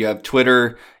 You know, you have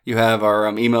Twitter, you have our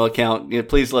email account. You know,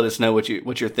 please let us know what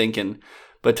you're thinking.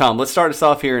 But Tom, let's start us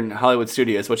off here in Hollywood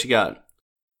Studios. What you got?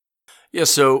 Yeah,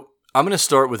 so I'm going to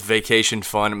start with Vacation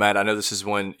Fun. Matt, I know this is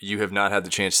one you have not had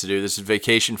the chance to do. This is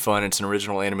Vacation Fun. It's an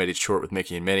original animated short with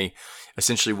Mickey and Minnie.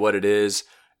 Essentially what it is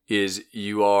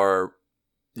you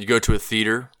go to a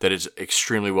theater that is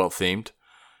extremely well themed,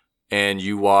 and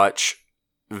you watch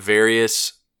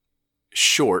various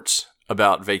shorts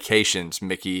about vacations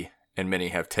Mickey and Minnie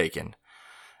have taken.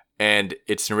 And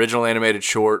it's an original animated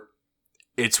short.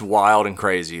 It's wild and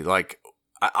crazy. Like,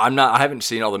 I haven't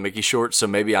seen all the Mickey shorts, so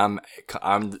maybe I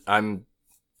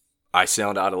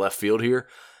sound out of left field here,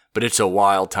 but it's a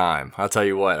wild time. I'll tell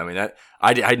you what. I mean,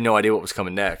 I had no idea what was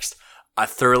coming next. I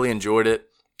thoroughly enjoyed it.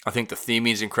 I think the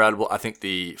theming is incredible. I think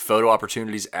the photo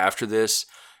opportunities after this,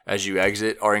 as you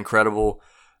exit, are incredible.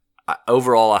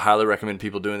 Overall, I highly recommend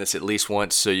people doing this at least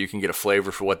once so you can get a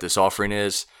flavor for what this offering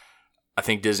is. I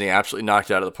think Disney absolutely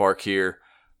knocked it out of the park here.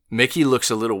 Mickey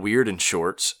looks a little weird in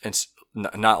shorts, and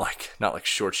not like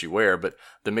shorts you wear, but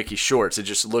the Mickey shorts. It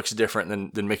just looks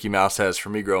different than Mickey Mouse has for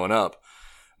me growing up.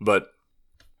 But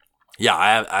yeah,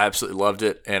 I absolutely loved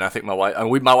it, and I think my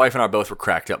wife and I both were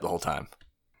cracked up the whole time.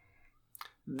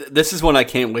 This is one I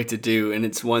can't wait to do, and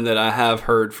it's one that I have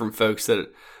heard from folks that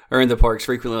are in the parks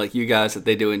frequently, like you guys, that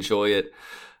they do enjoy it.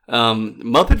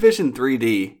 Muppet Vision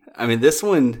 3D. I mean, this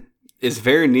one is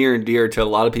very near and dear to a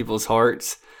lot of people's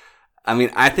hearts. I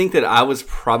mean, I think that I was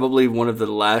probably one of the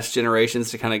last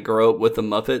generations to kind of grow up with the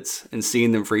Muppets and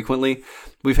seeing them frequently.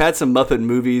 We've had some Muppet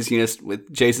movies, you know,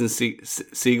 with Jason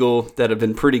Segel that have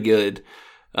been pretty good.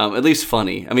 At least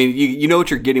funny. I mean, you know what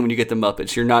you're getting when you get the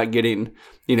Muppets. You're not getting,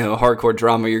 hardcore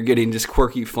drama. You're getting just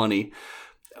quirky funny.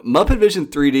 Muppet Vision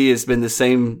 3D has been the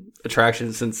same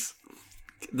attraction since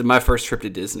my first trip to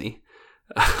Disney.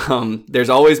 There's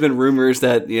always been rumors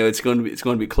that it's going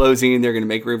to be closing. They're going to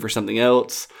make room for something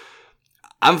else.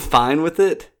 I'm fine with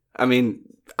it. I mean,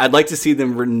 I'd like to see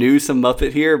them renew some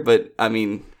Muppet here, but I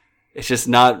mean, it's just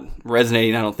not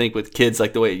resonating, I don't think, with kids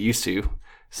like the way it used to.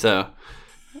 So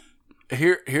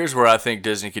here's where I think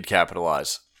Disney could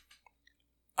capitalize.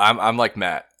 I'm like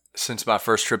Matt. Since my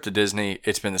first trip to Disney,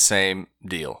 it's been the same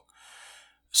deal.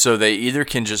 So they either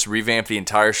can just revamp the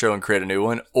entire show and create a new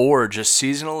one, or just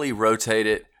seasonally rotate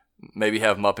it. Maybe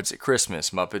have Muppets at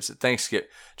Christmas, Muppets at Thanksgiving.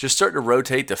 Just start to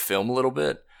rotate the film a little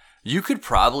bit. You could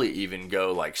probably even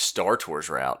go like Star Tours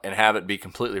route and have it be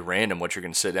completely random what you're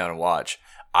going to sit down and watch.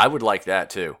 I would like that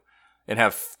too. And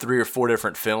have 3 or 4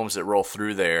 different films that roll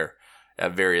through there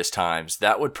at various times.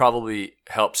 That would probably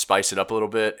help spice it up a little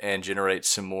bit and generate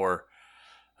some more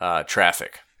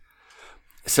traffic.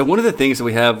 So one of the things that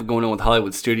we have going on with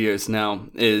Hollywood Studios now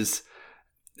is,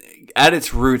 at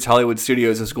its roots, Hollywood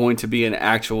Studios is going to be an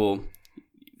actual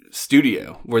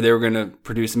studio where they were going to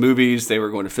produce movies, they were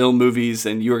going to film movies,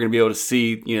 and you were going to be able to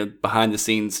see, behind the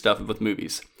scenes stuff with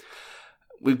movies.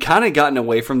 We've kind of gotten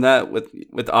away from that with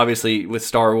obviously with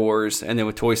Star Wars and then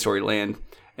with Toy Story Land,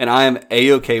 and I am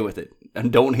A-okay with it.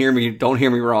 And don't hear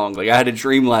me wrong. Like, I had a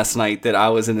dream last night that I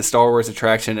was in the Star Wars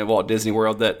attraction at Walt Disney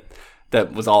World that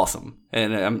was awesome.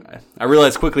 And I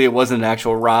realized quickly it wasn't an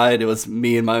actual ride. It was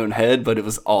me in my own head, but it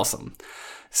was awesome.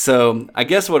 So I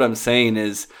guess what I'm saying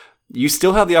is you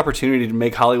still have the opportunity to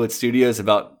make Hollywood Studios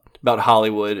about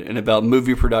Hollywood and about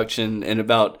movie production and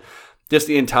about just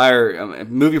the entire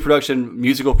movie production,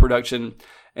 musical production.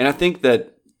 And I think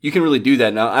that you can really do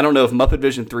that. Now, I don't know if Muppet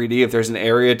Vision 3D, if there's an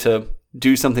area to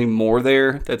do something more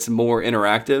there that's more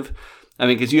interactive. I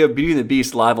mean, because you have Beauty and the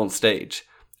Beast live on stage.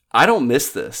 I don't miss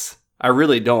this. I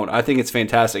really don't. I think it's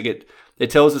fantastic. It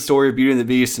tells the story of Beauty and the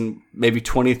Beast in maybe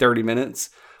 20, 30 minutes.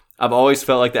 I've always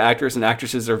felt like the actors and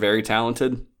actresses are very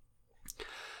talented.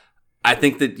 I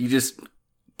think that you just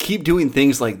keep doing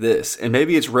things like this, and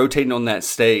maybe it's rotating on that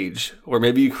stage, or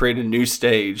maybe you create a new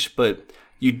stage, but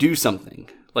you do something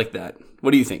like that.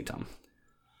 What do you think, Tom?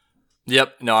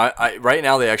 Yep. No, I right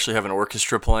now they actually have an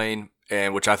orchestra playing,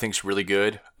 and which I think is really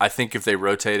good. I think if they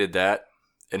rotated that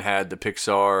and had the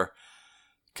Pixar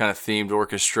kind of themed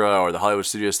orchestra or the Hollywood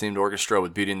Studios themed orchestra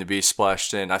with Beauty and the Beast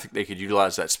splashed in, I think they could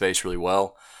utilize that space really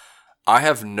well. I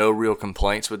have no real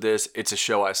complaints with this. It's a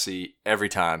show I see every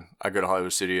time I go to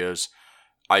Hollywood Studios.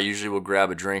 I usually will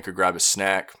grab a drink or grab a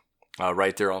snack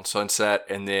right there on Sunset,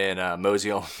 and then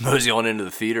mosey on into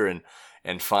the theater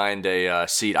and find a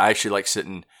seat. I actually like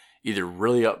sitting either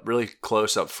really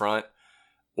close up front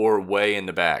or way in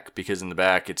the back, because in the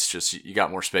back it's just you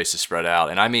got more space to spread out.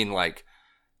 And I mean like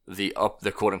the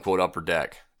quote unquote upper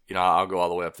deck. I'll go all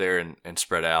the way up there and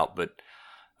spread out. But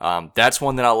that's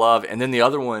one that I love. And then the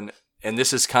other one, and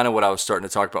this is kind of what I was starting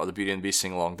to talk about with the Beauty and the Beast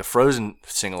sing-along. The Frozen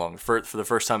sing-along, for the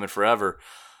first time in forever,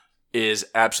 is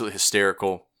absolutely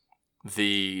hysterical.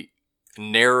 The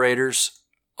narrators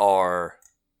are,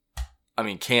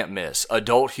 can't miss.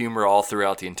 Adult humor all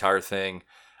throughout the entire thing.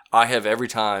 I have every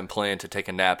time planned to take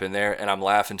a nap in there, and I'm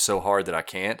laughing so hard that I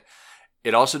can't.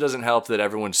 It also doesn't help that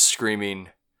everyone's scream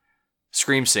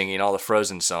singing all the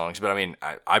Frozen songs, but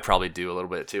I probably do a little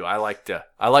bit too. I like the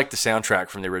soundtrack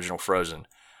from the original Frozen.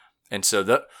 And so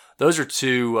those are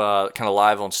two kind of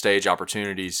live on stage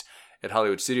opportunities at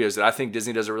Hollywood Studios that I think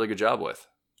Disney does a really good job with.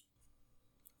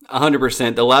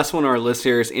 100%. The last one on our list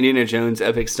here is Indiana Jones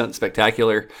Epic Stunt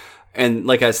Spectacular. And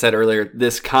like I said earlier,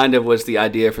 this kind of was the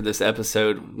idea for this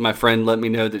episode. My friend let me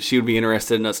know that she would be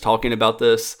interested in us talking about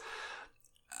this.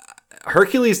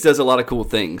 Hercules does a lot of cool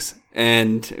things.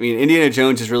 And Indiana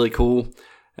Jones is really cool.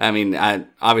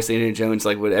 Obviously Indiana Jones,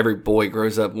 like what every boy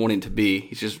grows up wanting to be.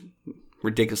 He's just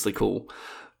ridiculously cool.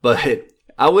 But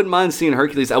I wouldn't mind seeing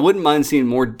Hercules. I wouldn't mind seeing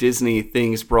more Disney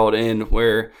things brought in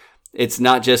where it's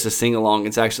not just a sing-along.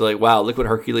 It's actually like, wow, look what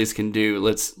Hercules can do.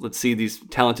 Let's see these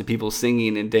talented people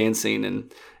singing and dancing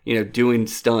and, doing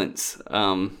stunts.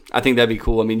 I think that'd be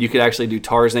cool. You could actually do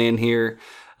Tarzan here.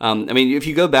 If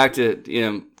you go back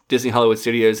to, Disney Hollywood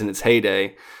Studios in its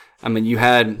heyday, you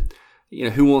had,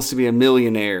 Who Wants to Be a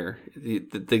Millionaire,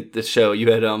 the show.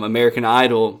 You had American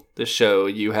Idol, the show.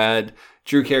 You had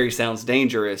Drew Carey Sounds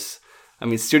Dangerous.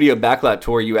 Studio Backlot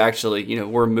Tour, you actually,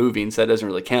 were moving, so that doesn't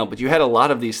really count. But you had a lot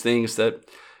of these things that,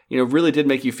 really did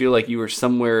make you feel like you were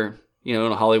somewhere, in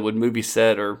a Hollywood movie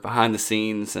set or behind the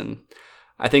scenes. And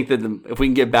I think that if we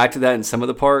can get back to that in some of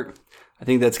the park, I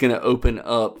think that's going to open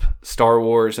up Star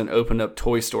Wars and open up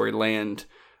Toy Story Land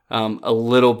a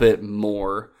little bit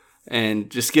more and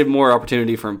just give more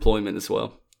opportunity for employment as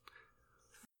well.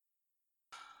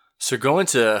 So going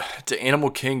to Animal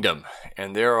Kingdom,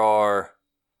 and there are,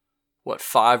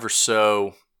 5 or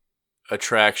so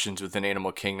attractions within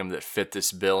Animal Kingdom that fit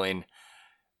this billing.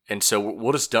 And so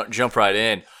we'll just jump right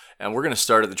in, and we're going to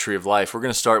start at the Tree of Life. We're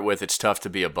going to start with It's Tough to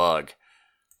Be a Bug.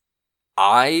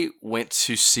 I went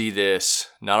to see this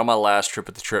not on my last trip,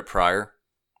 but the trip prior,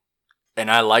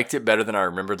 and I liked it better than I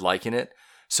remembered liking it.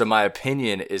 So my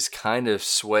opinion is kind of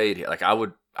swayed. Like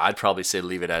I'd probably say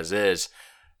leave it as is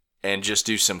and just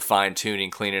do some fine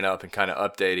tuning, cleaning up, and kind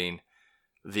of updating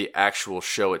the actual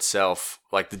show itself,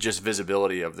 like the just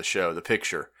visibility of the show, the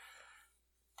picture.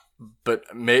 But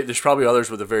there's probably others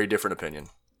with a very different opinion.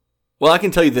 Well, I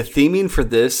can tell you the theming for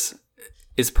this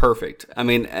is perfect. I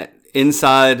mean,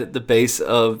 inside the base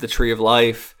of the Tree of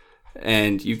Life,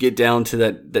 and you get down to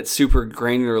that super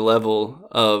granular level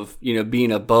of,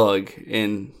 being a bug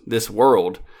in this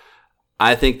world.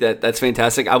 I think that's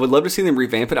fantastic. I would love to see them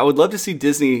revamp it. I would love to see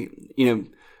Disney,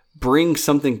 bring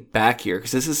something back here,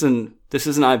 because this is an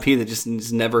IP that just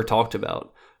is never talked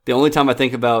about. The only time I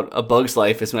think about A Bug's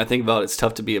Life is when I think about It's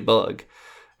Tough to Be a Bug.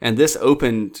 And this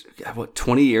opened,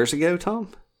 20 years ago, Tom?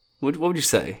 What would you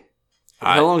say?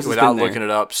 How long has this been there? Without looking it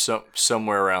up,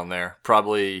 somewhere around there.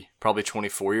 Probably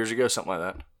 24 years ago, something like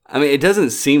that. I mean, it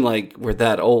doesn't seem like we're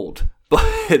that old,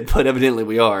 but evidently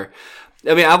we are.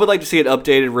 I mean, I would like to see it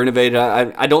updated, renovated.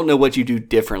 I don't know what you do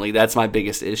differently. That's my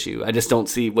biggest issue. I just don't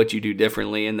see what you do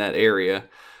differently in that area.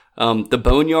 The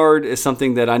Boneyard is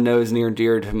something that I know is near and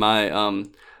dear to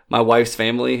my wife's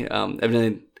family.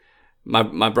 Evidently,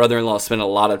 my brother-in-law spent a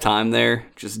lot of time there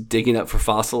just digging up for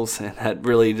fossils, and that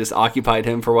really just occupied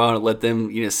him for a while and let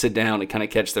them, sit down and kind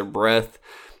of catch their breath.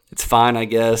 It's fine, I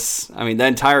guess. I mean, that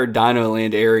entire Dino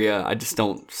Land area, I just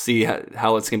don't see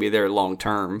how it's going to be there long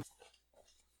term.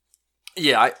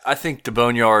 Yeah, I think the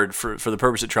Boneyard, for the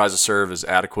purpose it tries to serve, is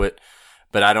adequate,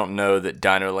 but I don't know that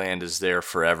Dino Land is there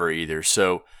forever either.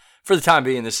 So for the time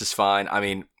being, this is fine. I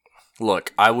mean,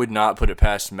 look, I would not put it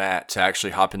past Matt to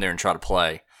actually hop in there and try to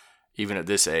play, even at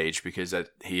this age, because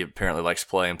he apparently likes to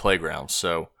play in playgrounds.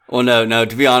 So, well, no.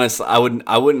 To be honest, I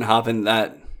wouldn't hop in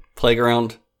that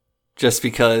playground just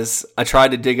because I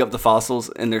tried to dig up the fossils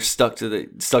and they're stuck to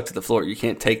the floor. You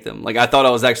can't take them. Like, I thought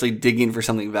I was actually digging for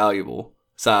something valuable.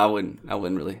 So I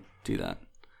wouldn't really do that.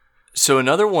 So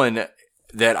another one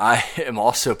that I am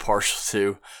also partial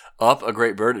to, Up, A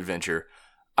Great Bird Adventure.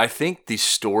 I think the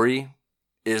story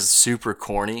is super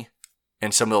corny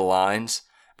in some of the lines,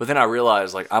 but then I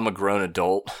realized, like, I'm a grown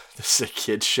adult. This is a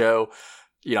kid's show.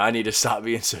 I need to stop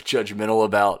being so judgmental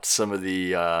about some of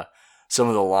the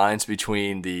lines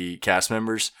between the cast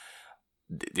members.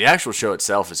 The actual show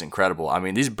itself is incredible. I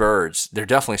mean, these birds, they're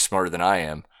definitely smarter than I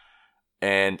am.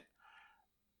 And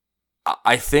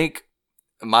I think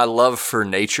my love for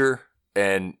nature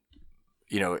and,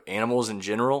 animals in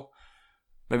general,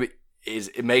 maybe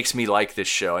it makes me like this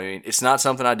show. I mean, it's not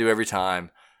something I do every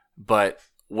time, but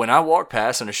when I walk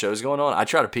past and a show's going on, I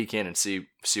try to peek in and see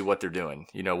what they're doing.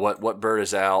 What bird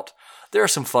is out. There are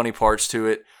some funny parts to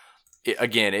it.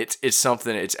 Again, it's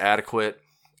something, it's adequate.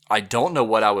 I don't know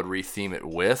what I would retheme it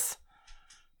with.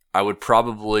 I would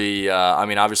probably,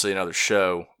 obviously another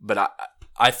show, but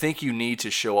I think you need to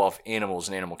show off animals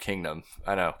in Animal Kingdom.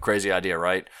 I know, crazy idea,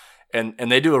 right? And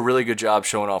they do a really good job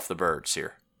showing off the birds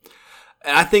here.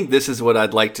 I think this is what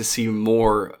I'd like to see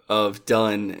more of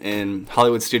done in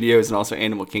Hollywood Studios and also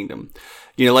Animal Kingdom.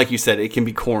 Like you said, it can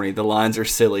be corny. The lines are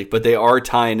silly, but they are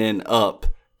tying in up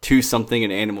to something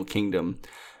in Animal Kingdom.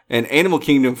 And Animal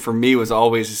Kingdom for me was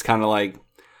always just kind of like,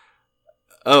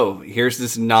 oh, here's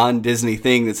this non-Disney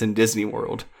thing that's in Disney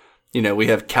World. We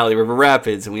have Cali River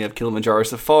Rapids, and we have Kilimanjaro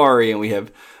Safari, and we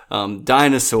have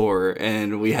Dinosaur,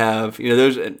 and we have,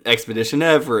 there's Expedition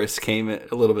Everest came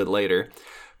a little bit later.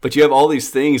 But you have all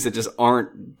these things that just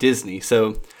aren't Disney.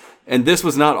 So, and this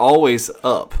was not always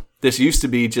Up. This used to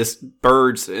be just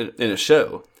birds in a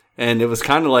show. And it was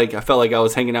kind of like, I felt like I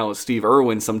was hanging out with Steve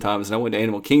Irwin sometimes, and I went to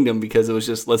Animal Kingdom because it was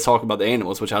just, let's talk about the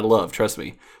animals, which I love, trust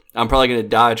me. I'm probably going to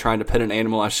die trying to pet an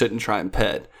animal I shouldn't try and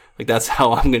pet. Like, that's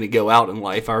how I'm going to go out in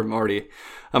life. I'm already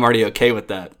okay with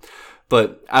that.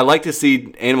 But I like to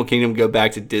see Animal Kingdom go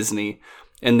back to Disney,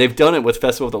 and they've done it with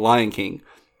Festival of the Lion King.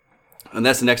 And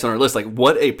that's the next on our list. Like,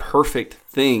 what a perfect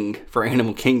thing for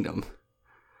Animal Kingdom.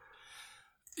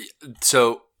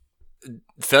 So,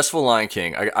 Festival Lion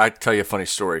King, I tell you a funny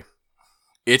story.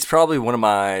 It's probably one of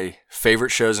my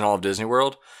favorite shows in all of Disney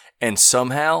World, and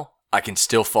somehow I can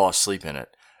still fall asleep in it.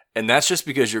 And that's just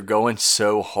because you're going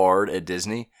so hard at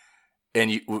Disney.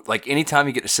 And anytime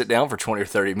you get to sit down for 20 or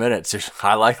 30 minutes, there's a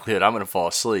high likelihood I'm going to fall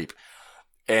asleep.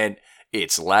 and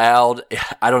it's loud.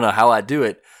 I don't know how I do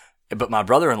it, but my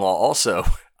brother-in-law also,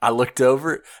 I looked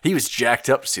over, he was jacked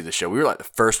up to see the show. We were like the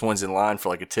first ones in line for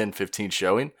like a 10, 15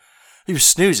 showing. He was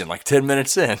snoozing like 10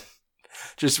 minutes in,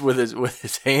 just with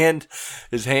his head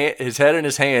in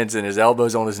his hands and his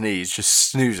elbows on his knees, just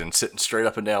snoozing, sitting straight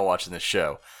up and down watching this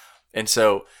show. And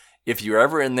so if you're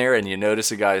ever in there and you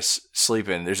notice a guy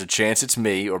sleeping, there's a chance it's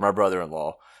me or my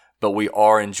brother-in-law, but we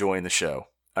are enjoying the show.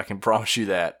 I can promise you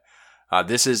that.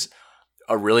 This is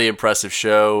a really impressive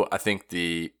show. I think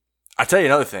I tell you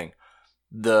another thing.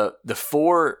 The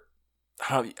four,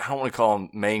 I don't want to call them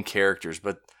main characters,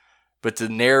 but the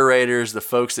narrators, the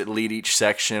folks that lead each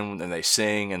section and they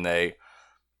sing and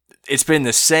it's been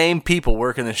the same people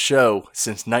working the show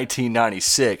since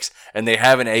 1996 and they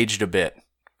haven't aged a bit.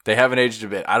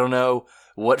 I don't know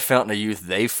what fountain of youth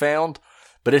they found,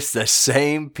 but it's the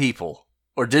same people.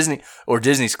 Or Disney's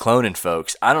cloning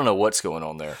folks. I don't know what's going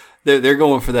on there. They're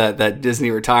going for that Disney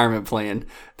retirement plan.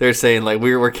 They're saying like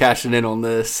we're cashing in on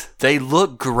this. They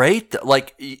look great.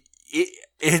 Like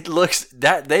it looks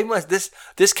that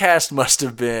this cast must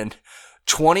have been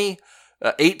 20,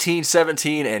 18,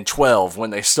 17, and 12 when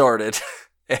they started.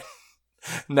 And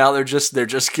now they're just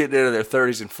getting into their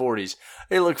 30s and 40s.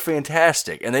 They look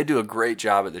fantastic, and they do a great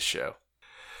job at the show.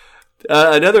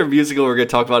 Another musical we're going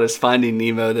to talk about is Finding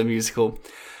Nemo, the musical.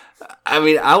 I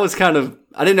mean, I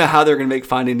didn't know how they were going to make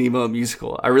Finding Nemo a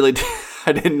musical. I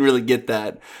didn't really get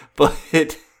that. But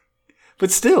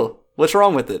still, what's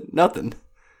wrong with it? Nothing.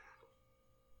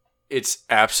 It's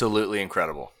absolutely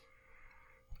incredible.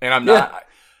 And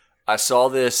I saw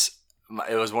this.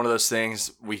 It was one of those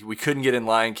things. We couldn't get in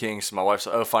Lion King, so my wife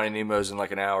said, Finding Nemo's in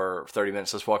like an hour or 30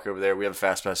 minutes. Let's walk over there. We have a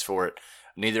fast pass for it.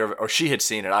 She had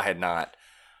seen it. I had not.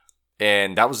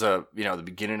 And that was the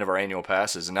beginning of our annual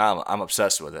passes, and now I'm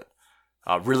obsessed with it.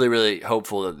 Really, really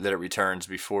hopeful that it returns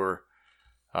before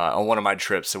on one of my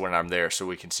trips when I'm there, so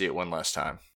we can see it one last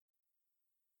time.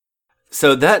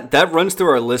 So that runs through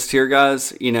our list here,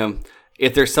 guys.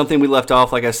 If there's something we left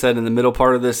off, like I said in the middle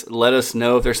part of this, let us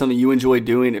know. If there's something you enjoy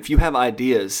doing, if you have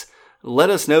ideas, let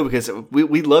us know, because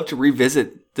we'd love to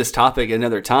revisit this topic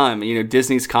another time.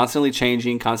 Disney's constantly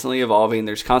changing, constantly evolving.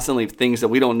 There's constantly things that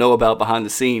we don't know about behind the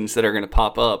scenes that are going to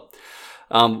pop up.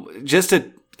 Just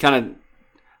to kind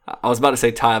of, I was about to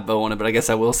say tie a bow on it, but I guess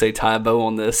I will say tie a bow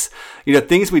on this.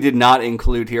 Things we did not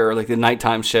include here are like the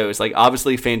nighttime shows. Like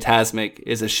obviously Fantasmic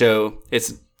is a show.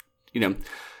 It's,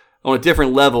 on a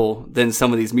different level than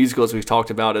some of these musicals we've talked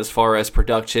about as far as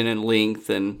production and length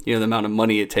and, the amount of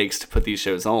money it takes to put these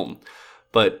shows on.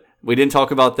 But we didn't talk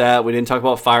about that. We didn't talk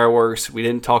about fireworks. We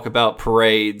didn't talk about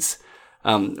parades.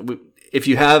 If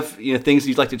you have things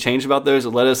you'd like to change about those,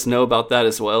 let us know about that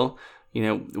as well.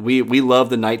 We love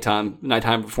the nighttime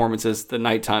performances, the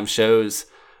nighttime shows.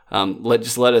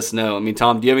 Let us know. I mean,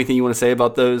 Tom, do you have anything you want to say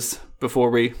about those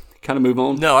before we kind of move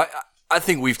on? No, I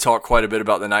think we've talked quite a bit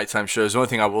about the nighttime shows. The only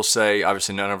thing I will say,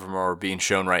 obviously none of them are being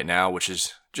shown right now, which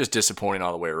is just disappointing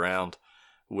all the way around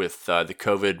with the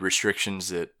COVID restrictions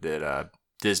that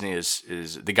Disney is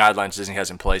the guidelines Disney has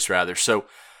in place rather. So,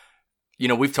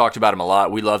 we've talked about them a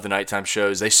lot. We love the nighttime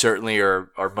shows. They certainly are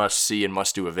must see and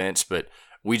must do events, but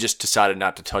we just decided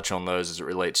not to touch on those as it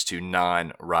relates to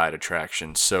non-ride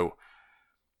attractions. So,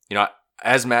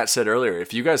 as Matt said earlier,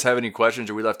 if you guys have any questions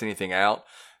or we left anything out,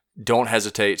 don't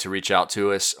hesitate to reach out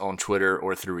to us on Twitter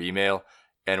or through email,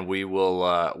 and we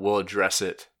will we'll address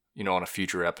it, on a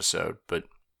future episode. But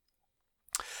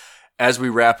as we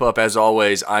wrap up, as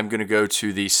always, I'm going to go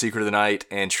to the Secret of the Night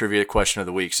and Trivia Question of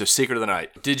the Week. So, Secret of the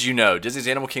Night. Did you know Disney's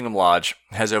Animal Kingdom Lodge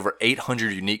has over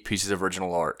 800 unique pieces of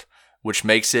original art, which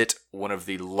makes it one of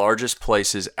the largest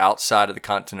places outside of the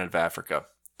continent of Africa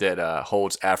that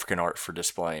holds African art for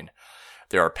displaying.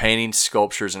 There are paintings,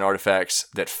 sculptures, and artifacts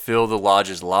that fill the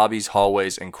lodge's lobbies,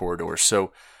 hallways, and corridors.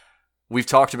 So we've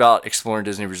talked about exploring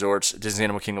Disney resorts. Disney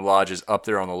Animal Kingdom Lodge is up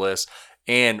there on the list,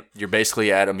 and you're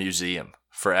basically at a museum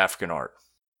for African art.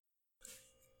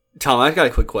 Tom, I've got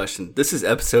a quick question. This is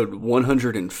episode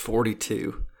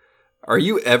 142. Are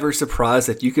you ever surprised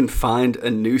that you can find a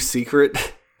new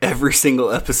secret every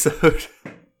single episode?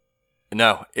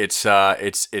 No, it's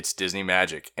Disney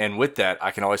magic. And with that,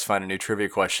 I can always find a new trivia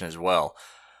question as well.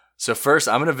 So first,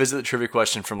 I'm going to visit the trivia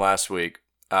question from last week.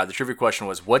 The trivia question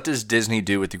was, what does Disney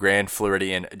do with the Grand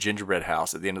Floridian gingerbread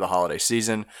house at the end of the holiday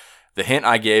season? The hint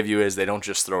I gave you is they don't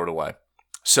just throw it away.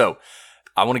 So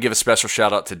I want to give a special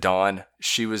shout out to Dawn.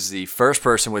 She was the first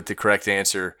person with the correct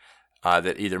answer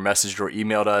that either messaged or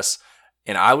emailed us.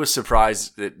 And I was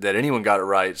surprised that anyone got it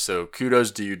right. So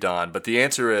kudos to you, Dawn. But the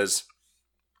answer is,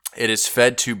 it is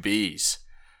fed to bees.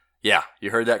 Yeah,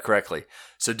 you heard that correctly.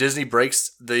 So Disney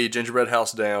breaks the gingerbread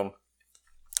house down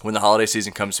When the holiday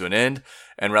season comes to an end,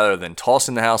 and rather than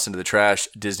tossing the house into the trash,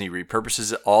 Disney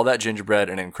repurposes all that gingerbread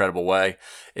in an incredible way.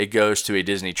 It goes to a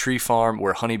Disney tree farm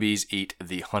where honeybees eat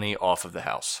the honey off of the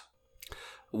house.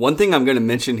 One thing I'm going to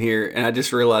mention here, and I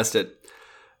just realized it,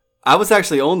 I was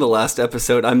actually on the last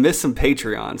episode. I missed some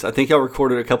Patreons. I think y'all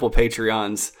recorded a couple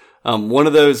Patreons. One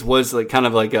of those was like kind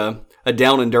of like a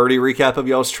down and dirty recap of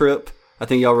y'all's trip. I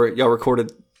think y'all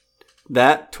recorded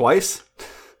that twice.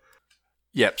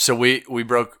 Yep. So we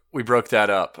broke that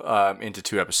up into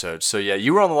 2 episodes. So yeah,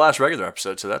 you were on the last regular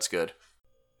episode, so that's good.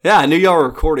 Yeah, I knew y'all were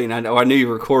recording. I knew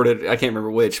you recorded. I can't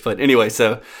remember which, but anyway.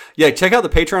 So yeah, check out the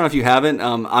Patreon if you haven't.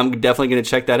 I'm definitely going to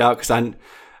check that out because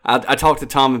I talk to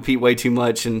Tom and Pete way too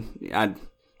much, and I'd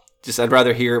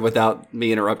rather hear it without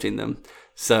me interrupting them.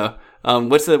 So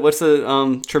what's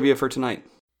the trivia for tonight?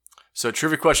 So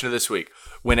trivia question of this week: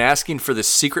 when asking for the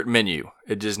secret menu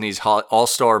at Disney's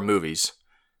All-Star movies,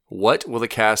 what will the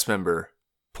cast member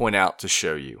point out to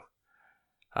show you?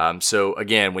 So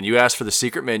again, when you ask for the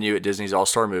secret menu at Disney's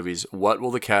All-Star movies, what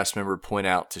will the cast member point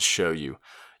out to show you?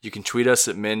 You can tweet us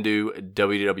at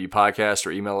MenduWDW Podcast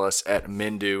or email us at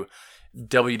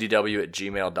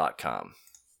MenduWDW@gmail.com.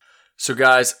 So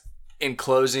guys, in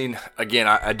closing, again,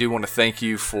 I do want to thank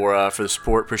you for the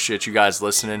support. Appreciate you guys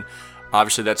listening.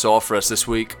 Obviously, that's all for us this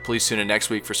week. Please tune in next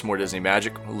week for some more Disney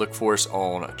magic. Look for us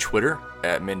on Twitter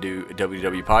at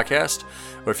MenduWDW Podcast.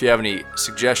 Or if you have any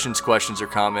suggestions, questions, or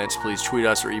comments, please tweet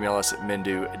us or email us at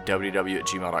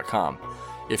MenduWDW@gmail.com.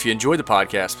 If you enjoyed the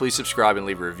podcast, please subscribe and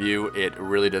leave a review. It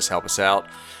really does help us out.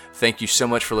 Thank you so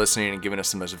much for listening and giving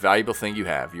us the most valuable thing you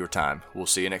have, your time. We'll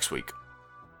see you next week.